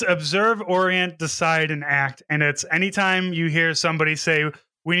 Yeah, it's observe, orient, decide, and act. And it's anytime you hear somebody say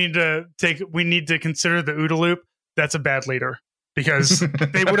we need to consider the OODA loop, that's a bad leader, because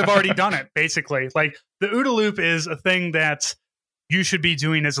they would have already done it, basically. Like, the OODA loop is a thing that you should be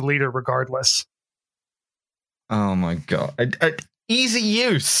doing as a leader regardless. Oh my god. Easy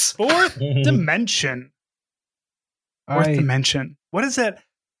use. 4th dimension. 4th dimension. What is that?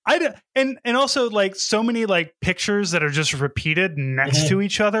 And also so many pictures that are just repeated next to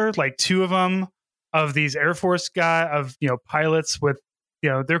each other, like 2 of them of these Air Force pilots with,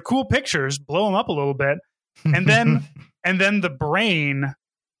 they're cool pictures, blow them up a little bit. And then the brain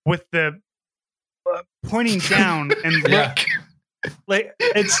with the pointing down and Yeah. like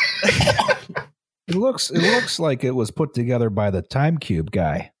it's. It looks like it was put together by the Time Cube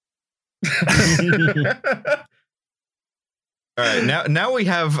guy. All right, now we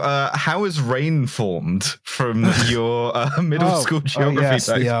have how is rain formed from your middle school geography yes,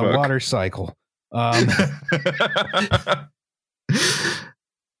 the textbook? water cycle. I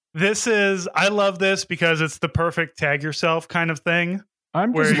love this because it's the perfect tag yourself kind of thing.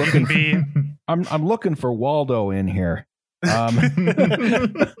 I'm Where just you looking. can be I'm looking for Waldo in here.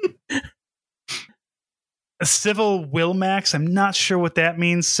 a civil Wilmax. I'm not sure what that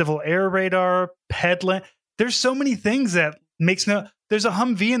means. Civil air radar, Pedland. There's so many things that makes no. There's a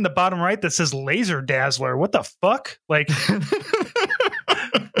Humvee in the bottom right that says Laser Dazzler. What the fuck? Like,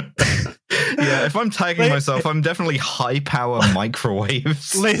 yeah, if I'm tagging myself, I'm definitely high power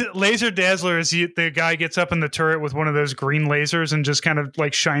microwaves. Laser Dazzler is the guy gets up in the turret with one of those green lasers and just kind of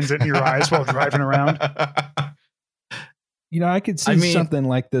like shines it in your eyes while driving around. I could see something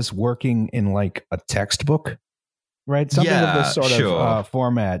like this working in like a textbook, right? Something of this sort of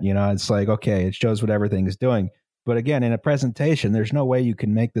format. It's like, okay, it shows what everything is doing. But again, in a presentation, there's no way you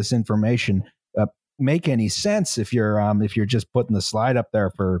can make this information make any sense if you're just putting the slide up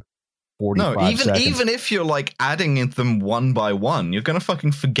there for 45 seconds. Even if you're like adding in them one by one, you're gonna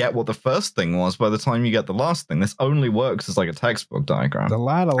fucking forget what the first thing was by the time you get the last thing. This only works as like a textbook diagram. It's a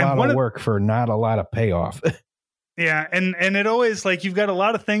lot of work for not a lot of payoff. Yeah, and it always like you've got a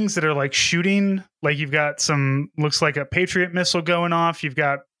lot of things that are like shooting. Like you've got looks like a Patriot missile going off. You've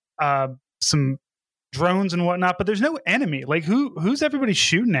got some drones and whatnot, but there's no enemy. Like who's everybody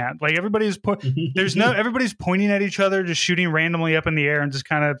shooting at? Like everybody's pointing at each other, just shooting randomly up in the air and just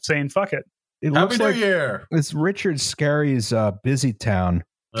kind of saying fuck it. It Happy looks New like Year. It's Richard Scarry's Busy Town.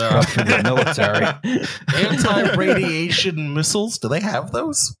 For the military. Anti-radiation missiles. Do they have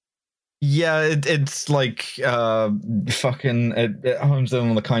those? Yeah, it's like fucking it homes in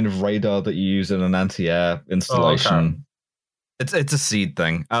on the kind of radar that you use in an anti-air installation. Oh, okay. It's a seed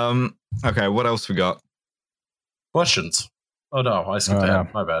thing. Okay, what else we got? Questions. Oh no, I skipped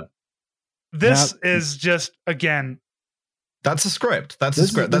ahead. My bad. This is just again. That's a script. That's a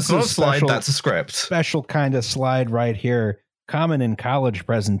script. That's not a slide. That's a script. Special kind of slide right here. Common in college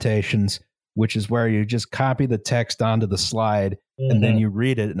presentations, which is where you just copy the text onto the slide and then you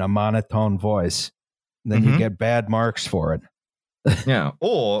read it in a monotone voice. And then you get bad marks for it. Yeah.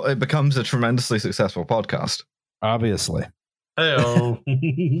 Or it becomes a tremendously successful podcast. Obviously. Hey-o.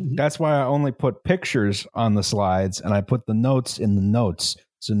 That's why I only put pictures on the slides and I put the notes in the notes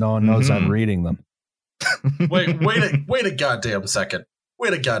so no one knows I'm reading them. Wait a goddamn second.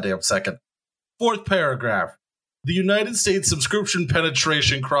 Wait a goddamn second. Fourth paragraph. The United States subscription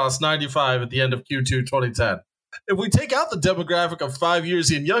penetration crossed 95 at the end of Q2 2010. If we take out the demographic of 5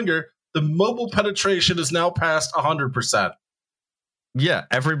 years and younger, the mobile penetration is now past 100%. Yeah,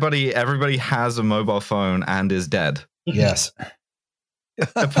 everybody has a mobile phone and is dead. Yes.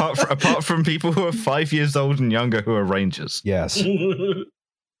 apart from people who are 5 years old and younger who are rangers. Yes.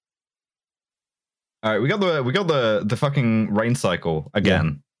 All right, we got the fucking rain cycle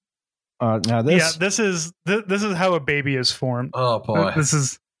again. Now this this is how a baby is formed. Oh boy. This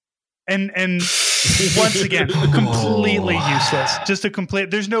is and once again completely useless. Just a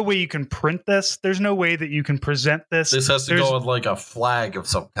complete. There's no way you can print this. There's no way that you can present this. This has to go on like a flag of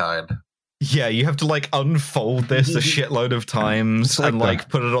some kind. Yeah, you have to like unfold this a shitload of times and like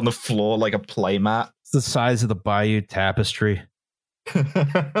put it on the floor like a playmat. It's the size of the Bayeux Tapestry.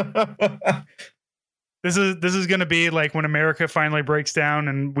 This is going to be like when America finally breaks down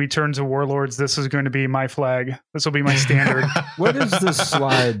and we turn to warlords. This is going to be my flag. This will be my standard. What is this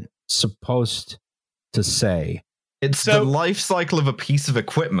slide supposed to say? It's the life cycle of a piece of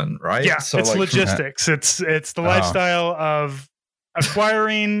equipment, right? Yeah, so it's like, logistics. It's the lifestyle of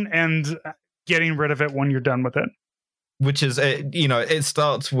acquiring and getting rid of it when you're done with it. Which is, it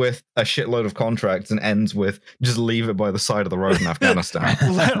starts with a shitload of contracts and ends with just leave it by the side of the road in Afghanistan.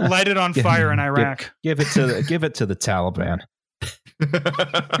 Light it on fire in Iraq. Give it to the Taliban.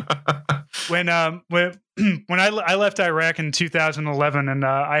 When I left Iraq in 2011, and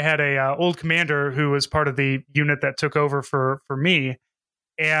I had a old commander who was part of the unit that took over for me,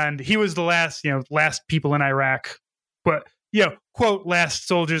 and he was the last people in Iraq, but quote, last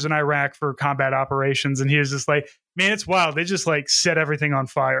soldiers in Iraq for combat operations. And he was just like, man, it's wild. They just like set everything on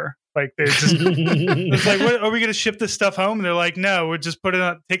fire. Like they just, it's like, what, are we going to ship this stuff home? And they're like, no, we'll just put it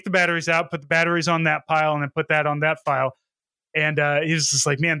on, take the batteries out, put the batteries on that pile and then put that on that file. And he was just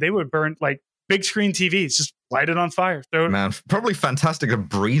like, man, they would burn like big screen TVs, just light it on fire. Throw it. Man, probably fantastic to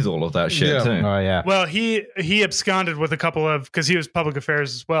breathe all of that shit Yeah. too. Oh yeah. Well, he absconded with a couple of, because he was public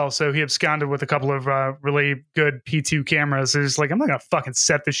affairs as well, so he absconded with a couple of really good P2 cameras. He's like, I'm not gonna fucking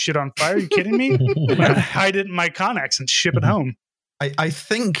set this shit on fire. Are you kidding me? I'm gonna hide it in my Connex and ship it home. I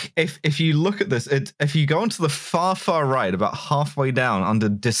think if you look at this, if you go onto the far right, about halfway down under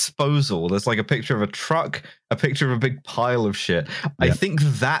disposal, there's like a picture of a truck, a picture of a big pile of shit. Yep. I think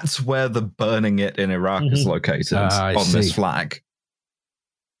that's where the burning it in Iraq is located I on this see. flag.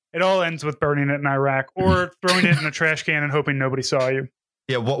 It all ends with burning it in Iraq or throwing it in a trash can and hoping nobody saw you.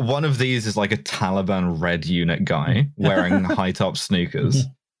 Yeah, one of these is like a Taliban red unit guy wearing high top sneakers.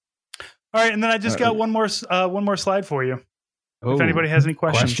 All right, and then I just got one more slide for you. Oh, If anybody has any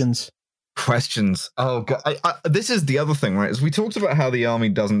questions. Questions. Oh god, this is the other thing, right? Is we talked about how the army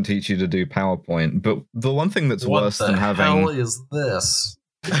doesn't teach you to do PowerPoint, but the one thing that's What worse the than hell having is this?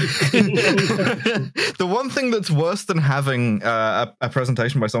 the one thing that's worse than having a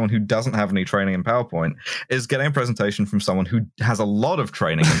presentation by someone who doesn't have any training in PowerPoint is getting a presentation from someone who has a lot of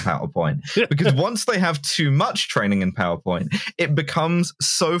training in PowerPoint. Because once they have too much training in PowerPoint, it becomes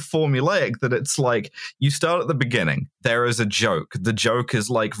so formulaic that it's like you start at the beginning. There is a joke. The joke is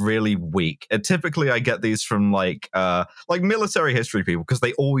like really weak. And typically, I get these from like military history people because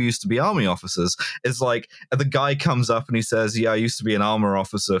they all used to be army officers. It's like the guy comes up and he says, "Yeah, I used to be an armor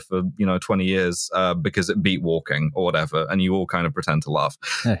officer for 20 years because it beat walking or whatever," and you all kind of pretend to laugh.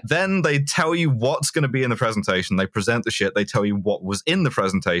 Then they tell you what's going to be in the presentation. They present the shit. They tell you what was in the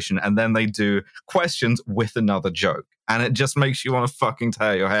presentation, and then they do questions with another joke, and it just makes you want to fucking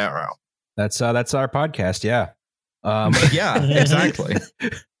tear your hair out. That's our podcast. Yeah. Yeah, exactly.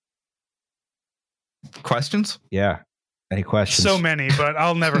 Questions? Yeah. Any questions? So many, but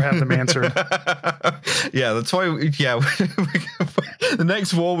I'll never have them answered. Yeah, that's why. The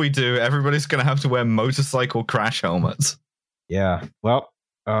next war we do, everybody's going to have to wear motorcycle crash helmets. Yeah. Well,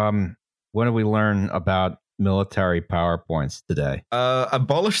 what did we learn about military PowerPoints today?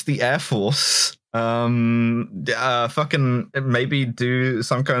 Abolish the Air Force. Fucking maybe do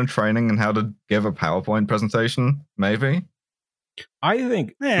some kind of training on how to give a PowerPoint presentation. Maybe. I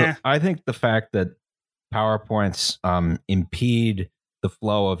think the fact that PowerPoints impede the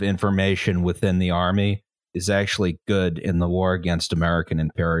flow of information within the army is actually good in the war against American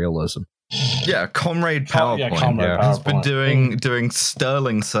imperialism. Yeah, Comrade PowerPoint Comrade has been PowerPoint. doing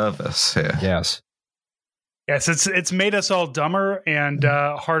sterling service here. Yes. Yes, it's made us all dumber and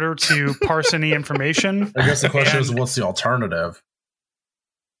harder to parse any information. I guess the question is, And- what's the alternative?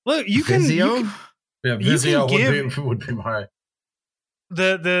 Look, you can Vizio? Yeah, You Vizio can would be my.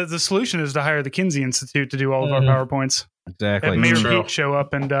 the solution is to hire the Kinsey Institute to do all of our PowerPoints. Exactly. Have Mayor True. Pete show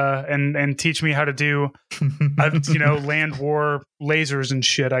up and teach me how to do land war lasers and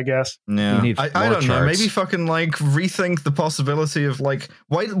shit. I guess. Yeah, You need I floor don't know. charts. Maybe fucking like rethink the possibility of like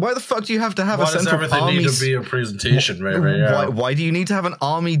why the fuck do you have to have Why a does central everything army? need to be a presentation? Maybe. Yeah. Why do you need to have an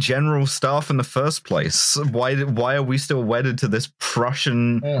army general staff in the first place? Why are we still wedded to this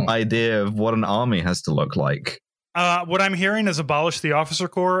Prussian idea of what an army has to look like? What I'm hearing is abolish the officer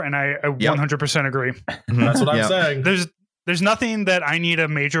corps, and I 100% agree. That's what I'm Yeah. saying. There's nothing that I need a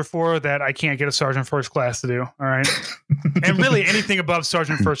major for that I can't get a sergeant first class to do. All right, and really anything above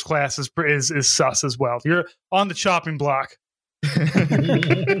sergeant first class is sus as well. You're on the chopping block.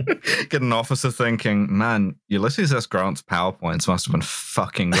 Get an officer thinking, man, Ulysses S. Grant's PowerPoints must have been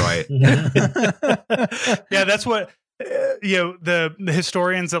fucking great. Yeah, that's what the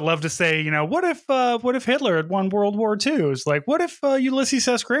historians that love to say. What if Hitler had won World War II? It's like, what if Ulysses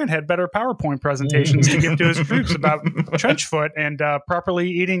S. Grant had better PowerPoint presentations to give to his troops about trench foot and properly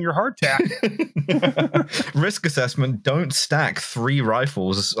eating your hardtack? Risk assessment: don't stack 3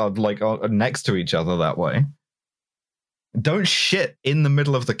 rifles next to each other that way. Don't shit in the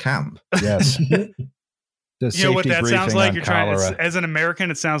middle of the camp. Yes. The You know what safety that sounds briefing like? on You're trying cholera. as an American,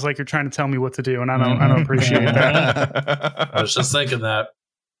 it sounds like you're trying to tell me what to do, and I don't appreciate that. I was just thinking that.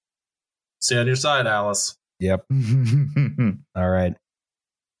 Stay on your side, Alice. Yep. All right.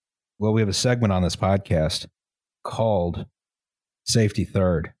 Well, we have a segment on this podcast called Safety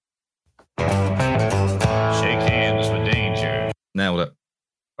Third. Shake hands with danger. Nailed it.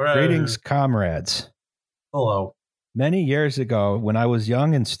 All right. Greetings, comrades. Hello. Many years ago, when I was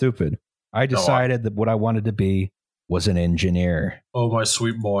young and stupid, I decided that what I wanted to be was an engineer. Oh, my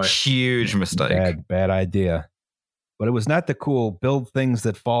sweet boy. Huge mistake. Bad idea. But it was not the cool build things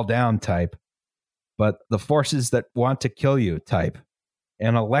that fall down type, but the forces that want to kill you type.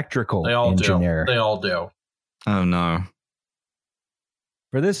 An electrical They all engineer. do. They all do. Oh no.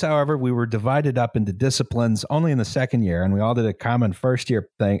 For this, however, we were divided up into disciplines only in the second year, and we all did a common first year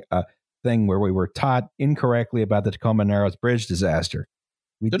thing, thing where we were taught incorrectly about the Tacoma Narrows Bridge disaster.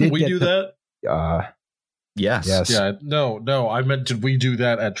 Didn't we do that? Yes. Yes. Yeah. No. I meant, did we do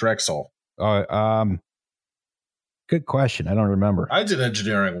that at Drexel? Good question. I don't remember. I did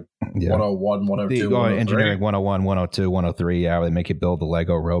engineering Yeah. 101, 102, 103. Engineering 101, 102, 103. Yeah, where they make you build the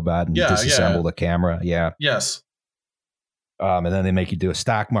Lego robot and disassemble the camera. Yeah. Yes. And then they make you do a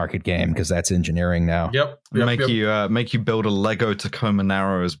stock market game because that's engineering now. Yep. Make you build a Lego Tacoma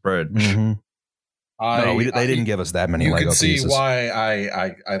Narrows Bridge. Mm-hmm. They didn't give us that many you Lego can see pieces. why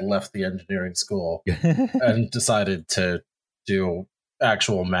I left the engineering school and decided to do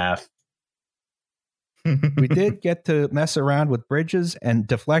actual math. We did get to mess around with bridges and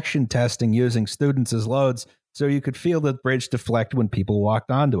deflection testing using students as loads so you could feel the bridge deflect when people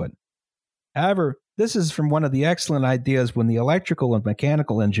walked onto it. However, this is from one of the excellent ideas when the electrical and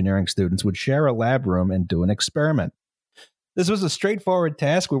mechanical engineering students would share a lab room and do an experiment. This was a straightforward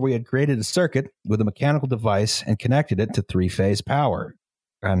task where we had created a circuit with a mechanical device and connected it to three-phase power.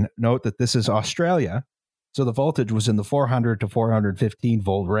 And note that this is Australia, so the voltage was in the 400 to 415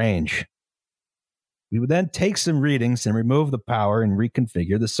 volt range. We would then take some readings and remove the power and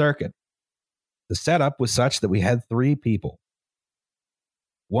reconfigure the circuit. The setup was such that we had 3 people.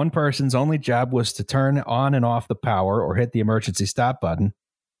 One person's only job was to turn on and off the power or hit the emergency stop button.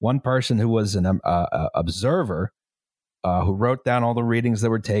 One person who was an observer who wrote down all the readings that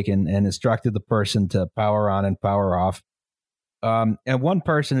were taken and instructed the person to power on and power off. And one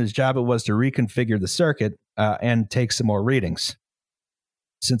person whose job it was to reconfigure the circuit and take some more readings.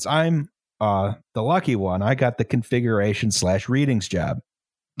 Since I'm the lucky one, I got the configuration/readings job.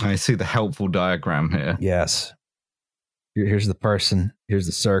 I see the helpful diagram here. Yes. Here's the person. Here's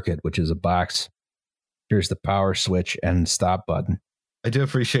the circuit, which is a box. Here's the power switch and stop button. I do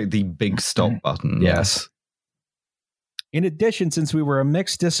appreciate the big stop button. Yes. In addition, since we were a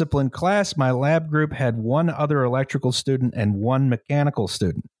mixed discipline class, my lab group had 1 other electrical student and 1 mechanical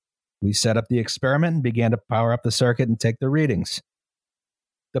student. We set up the experiment and began to power up the circuit and take the readings.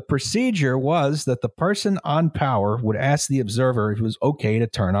 The procedure was that the person on power would ask the observer if it was okay to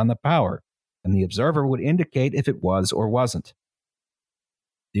turn on the power, and the observer would indicate if it was or wasn't.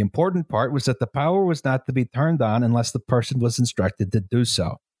 The important part was that the power was not to be turned on unless the person was instructed to do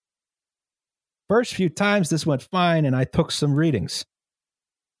so. First few times this went fine, and I took some readings.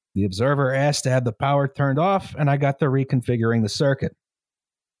 The observer asked to have the power turned off, and I got to reconfiguring the circuit.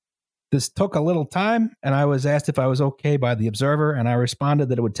 This took a little time, and I was asked if I was okay by the observer, and I responded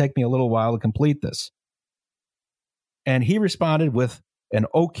that it would take me a little while to complete this. And he responded with an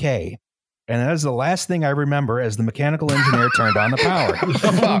okay. And that is the last thing I remember as the mechanical engineer turned on the power.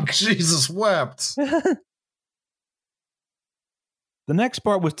 Oh, Jesus wept. The next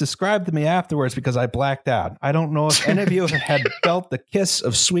part was described to me afterwards because I blacked out. I don't know if any of you had felt the kiss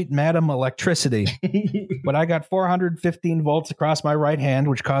of sweet Madam Electricity, but I got 415 volts across my right hand,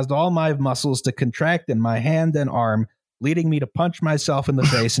 which caused all my muscles to contract in my hand and arm, leading me to punch myself in the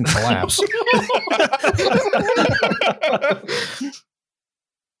face and collapse.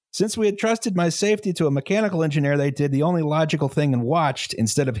 Since we had trusted my safety to a mechanical engineer, they did the only logical thing and watched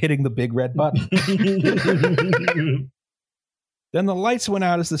instead of hitting the big red button. Then the lights went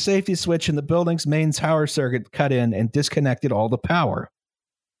out as the safety switch in the building's main power circuit cut in and disconnected all the power.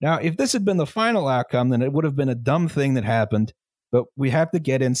 Now, if this had been the final outcome, then it would have been a dumb thing that happened, but we have to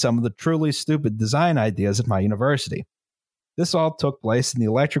get in some of the truly stupid design ideas at my university. This all took place in the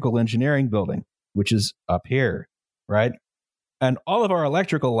electrical engineering building, which is up here, right? And all of our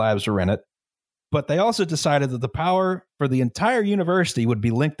electrical labs were in it, but they also decided that the power for the entire university would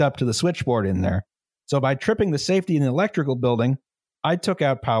be linked up to the switchboard in there. So by tripping the safety in the electrical building, I took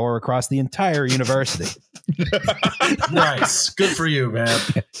out power across the entire university. Nice. Good for you, man.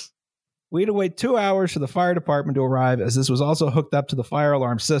 We had to wait 2 hours for the fire department to arrive, as this was also hooked up to the fire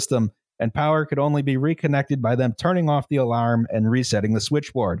alarm system, and power could only be reconnected by them turning off the alarm and resetting the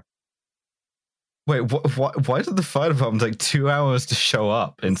switchboard. Wait, why did the fire department take 2 hours to show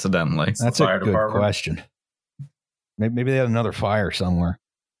up, incidentally? That's a good question. Maybe they had another fire somewhere.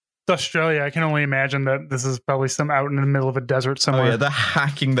 It's Australia. I can only imagine that this is probably some out in the middle of a desert somewhere. Oh yeah, they're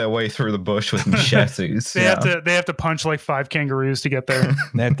hacking their way through the bush with machetes. They have to punch like 5 kangaroos to get there.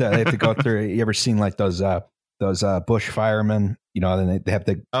 They have to go through. You ever seen like those bush firemen? You know, then they have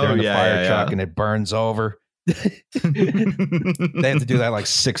to they're in the fire truck and it burns over. They have to do that like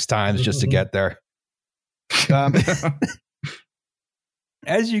 6 times just to get there.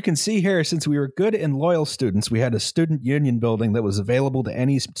 As you can see here, since we were good and loyal students, we had a student union building that was available to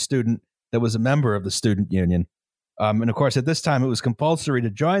any student that was a member of the student union. And of course, at this time, it was compulsory to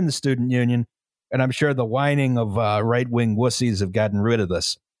join the student union. And I'm sure the whining of right-wing wussies have gotten rid of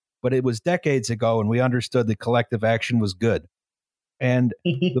this. but it was decades ago, and we understood that collective action was good. And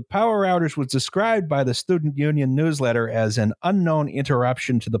the power outage was described by the Student Union newsletter as an unknown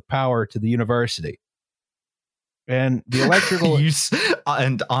interruption to the power to the university. And the electrical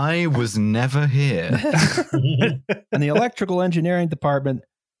and I was never here. and the electrical engineering department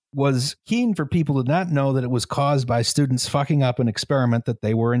was keen for people to not know that it was caused by students fucking up an experiment that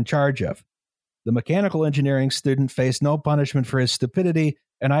they were in charge of. The mechanical engineering student faced no punishment for his stupidity,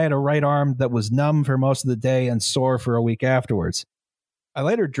 and I had a right arm that was numb for most of the day and sore for a week afterwards. I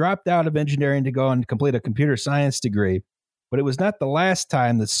later dropped out of engineering to go and complete a computer science degree, but it was not the last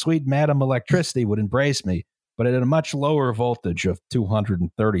time that sweet Madam Electricity would embrace me, but at a much lower voltage of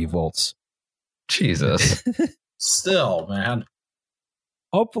 230 volts. Jesus. Still, man.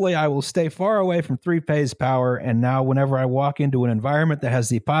 Hopefully, I will stay far away from three-phase power, and now whenever I walk into an environment that has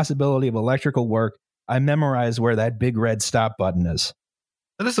the possibility of electrical work, I memorize where that big red stop button is.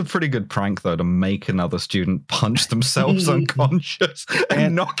 That is a pretty good prank, though, to make another student punch themselves unconscious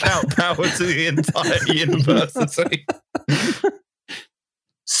and knock out power to the entire university.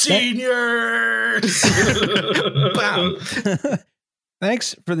 Seniors! Bam!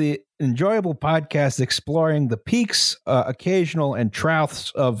 Thanks for the enjoyable podcast exploring the peaks, occasional, and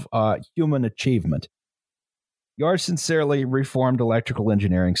troughs of human achievement. Yours sincerely, reformed electrical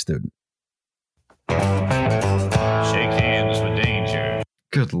engineering student. Shake hands with danger.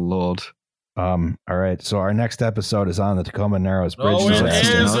 Good Lord. All right, so our next episode is on the Tacoma Narrows Bridge Oh, it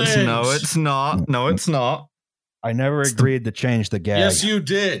disaster. is. No, it's not. No, it's not. I never agreed to change the gag. Yes, you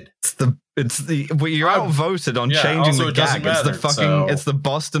did. Well, you're outvoted on Yeah, changing also the it doesn't gag. It's the matter, fucking, so- it's the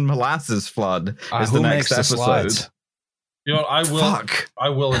Boston molasses flood. Is Who the makes next the episode. slides? You know, I will. Fuck. I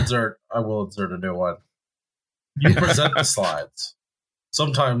will insert a new one. You present the slides.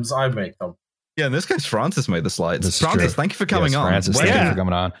 Sometimes I make them. Yeah, in this case, Francis made the slides. This is Francis, true. thank you for coming Yes, on. Francis, Where, thank you Yeah. for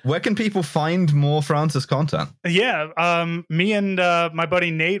coming on. where can people find more Francis content? Yeah, me and my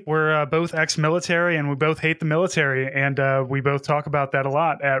buddy Nate were both ex-military, and we both hate the military, and we both talk about that a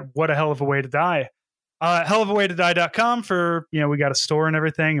lot at What a Hell of a Way to Die. Hellofawaytodie.com for, we got a store and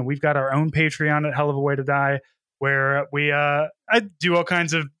everything, and we've got our own Patreon at Hell of a Way to Die, where I do all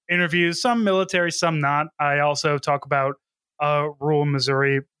kinds of interviews, some military, some not. I also talk about rural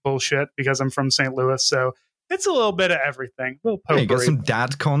Missouri bullshit because I'm from St. Louis, so it's a little bit of everything. A little Yeah, you get potpourri. some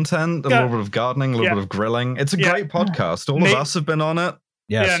dad content, a Yeah. little bit of gardening, a little Yeah. bit of grilling. It's a Yeah. great podcast. All Nate- of us have been on it.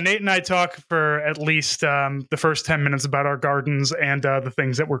 Yes. Yeah, Nate and I talk for at least the first 10 minutes about our gardens and the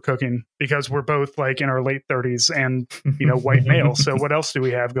things that we're cooking, because we're both like in our late 30s and, white male. So what else do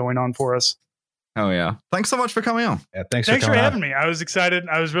we have going on for us? Oh, yeah. Thanks so much for coming on. Yeah, thanks Thanks for coming on. having me. I was excited.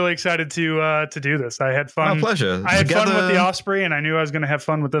 I was really excited to do this. I had My fun. pleasure. I had fun with the Together- Osprey, and I knew I was going to have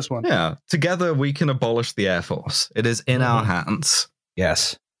fun with this one. Yeah, together we can abolish the Air Force. It is in our hands.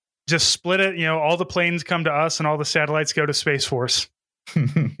 Yes. Just split it. All the planes come to us and all the satellites go to Space Force.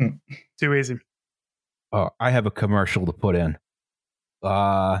 Too easy. Oh, I have a commercial to put in.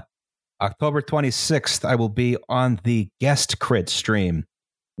 October 26th, I will be on the Guest Crit stream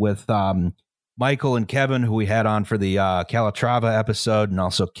with Michael and Kevin, who we had on for the Calatrava episode, and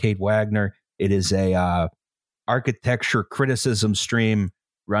also Kate Wagner. It is a architecture criticism stream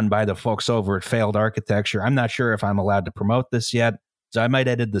run by the folks over at Failed Architecture. I'm not sure if I'm allowed to promote this yet, so I might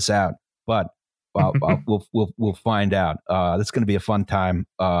edit this out, but we'll find out. It's going to be a fun time.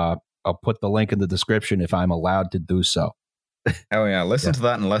 I'll put the link in the description if I'm allowed to do so. Oh, yeah. Listen to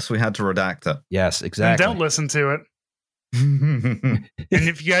that unless we had to redact it. Yes, And exactly. don't listen to it. And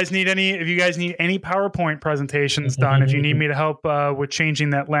if you guys need any PowerPoint presentations done, if you need me to help with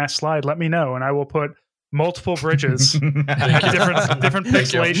changing that last slide, let me know, and I will put multiple bridges, different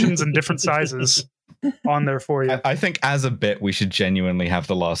pixelations and different sizes on there for you. I think as a bit, we should genuinely have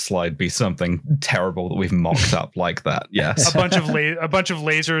the last slide be something terrible that we've mocked up like that. Yes. A bunch of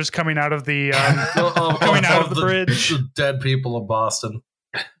lasers coming out of the coming out of the bridge. The dead people of Boston.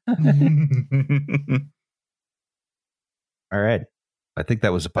 All right. I think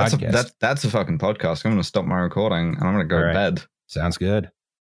that was a podcast. That's a fucking podcast. I'm going to stop my recording and I'm going to go All to right. bed. Sounds good.